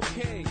make it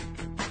okay.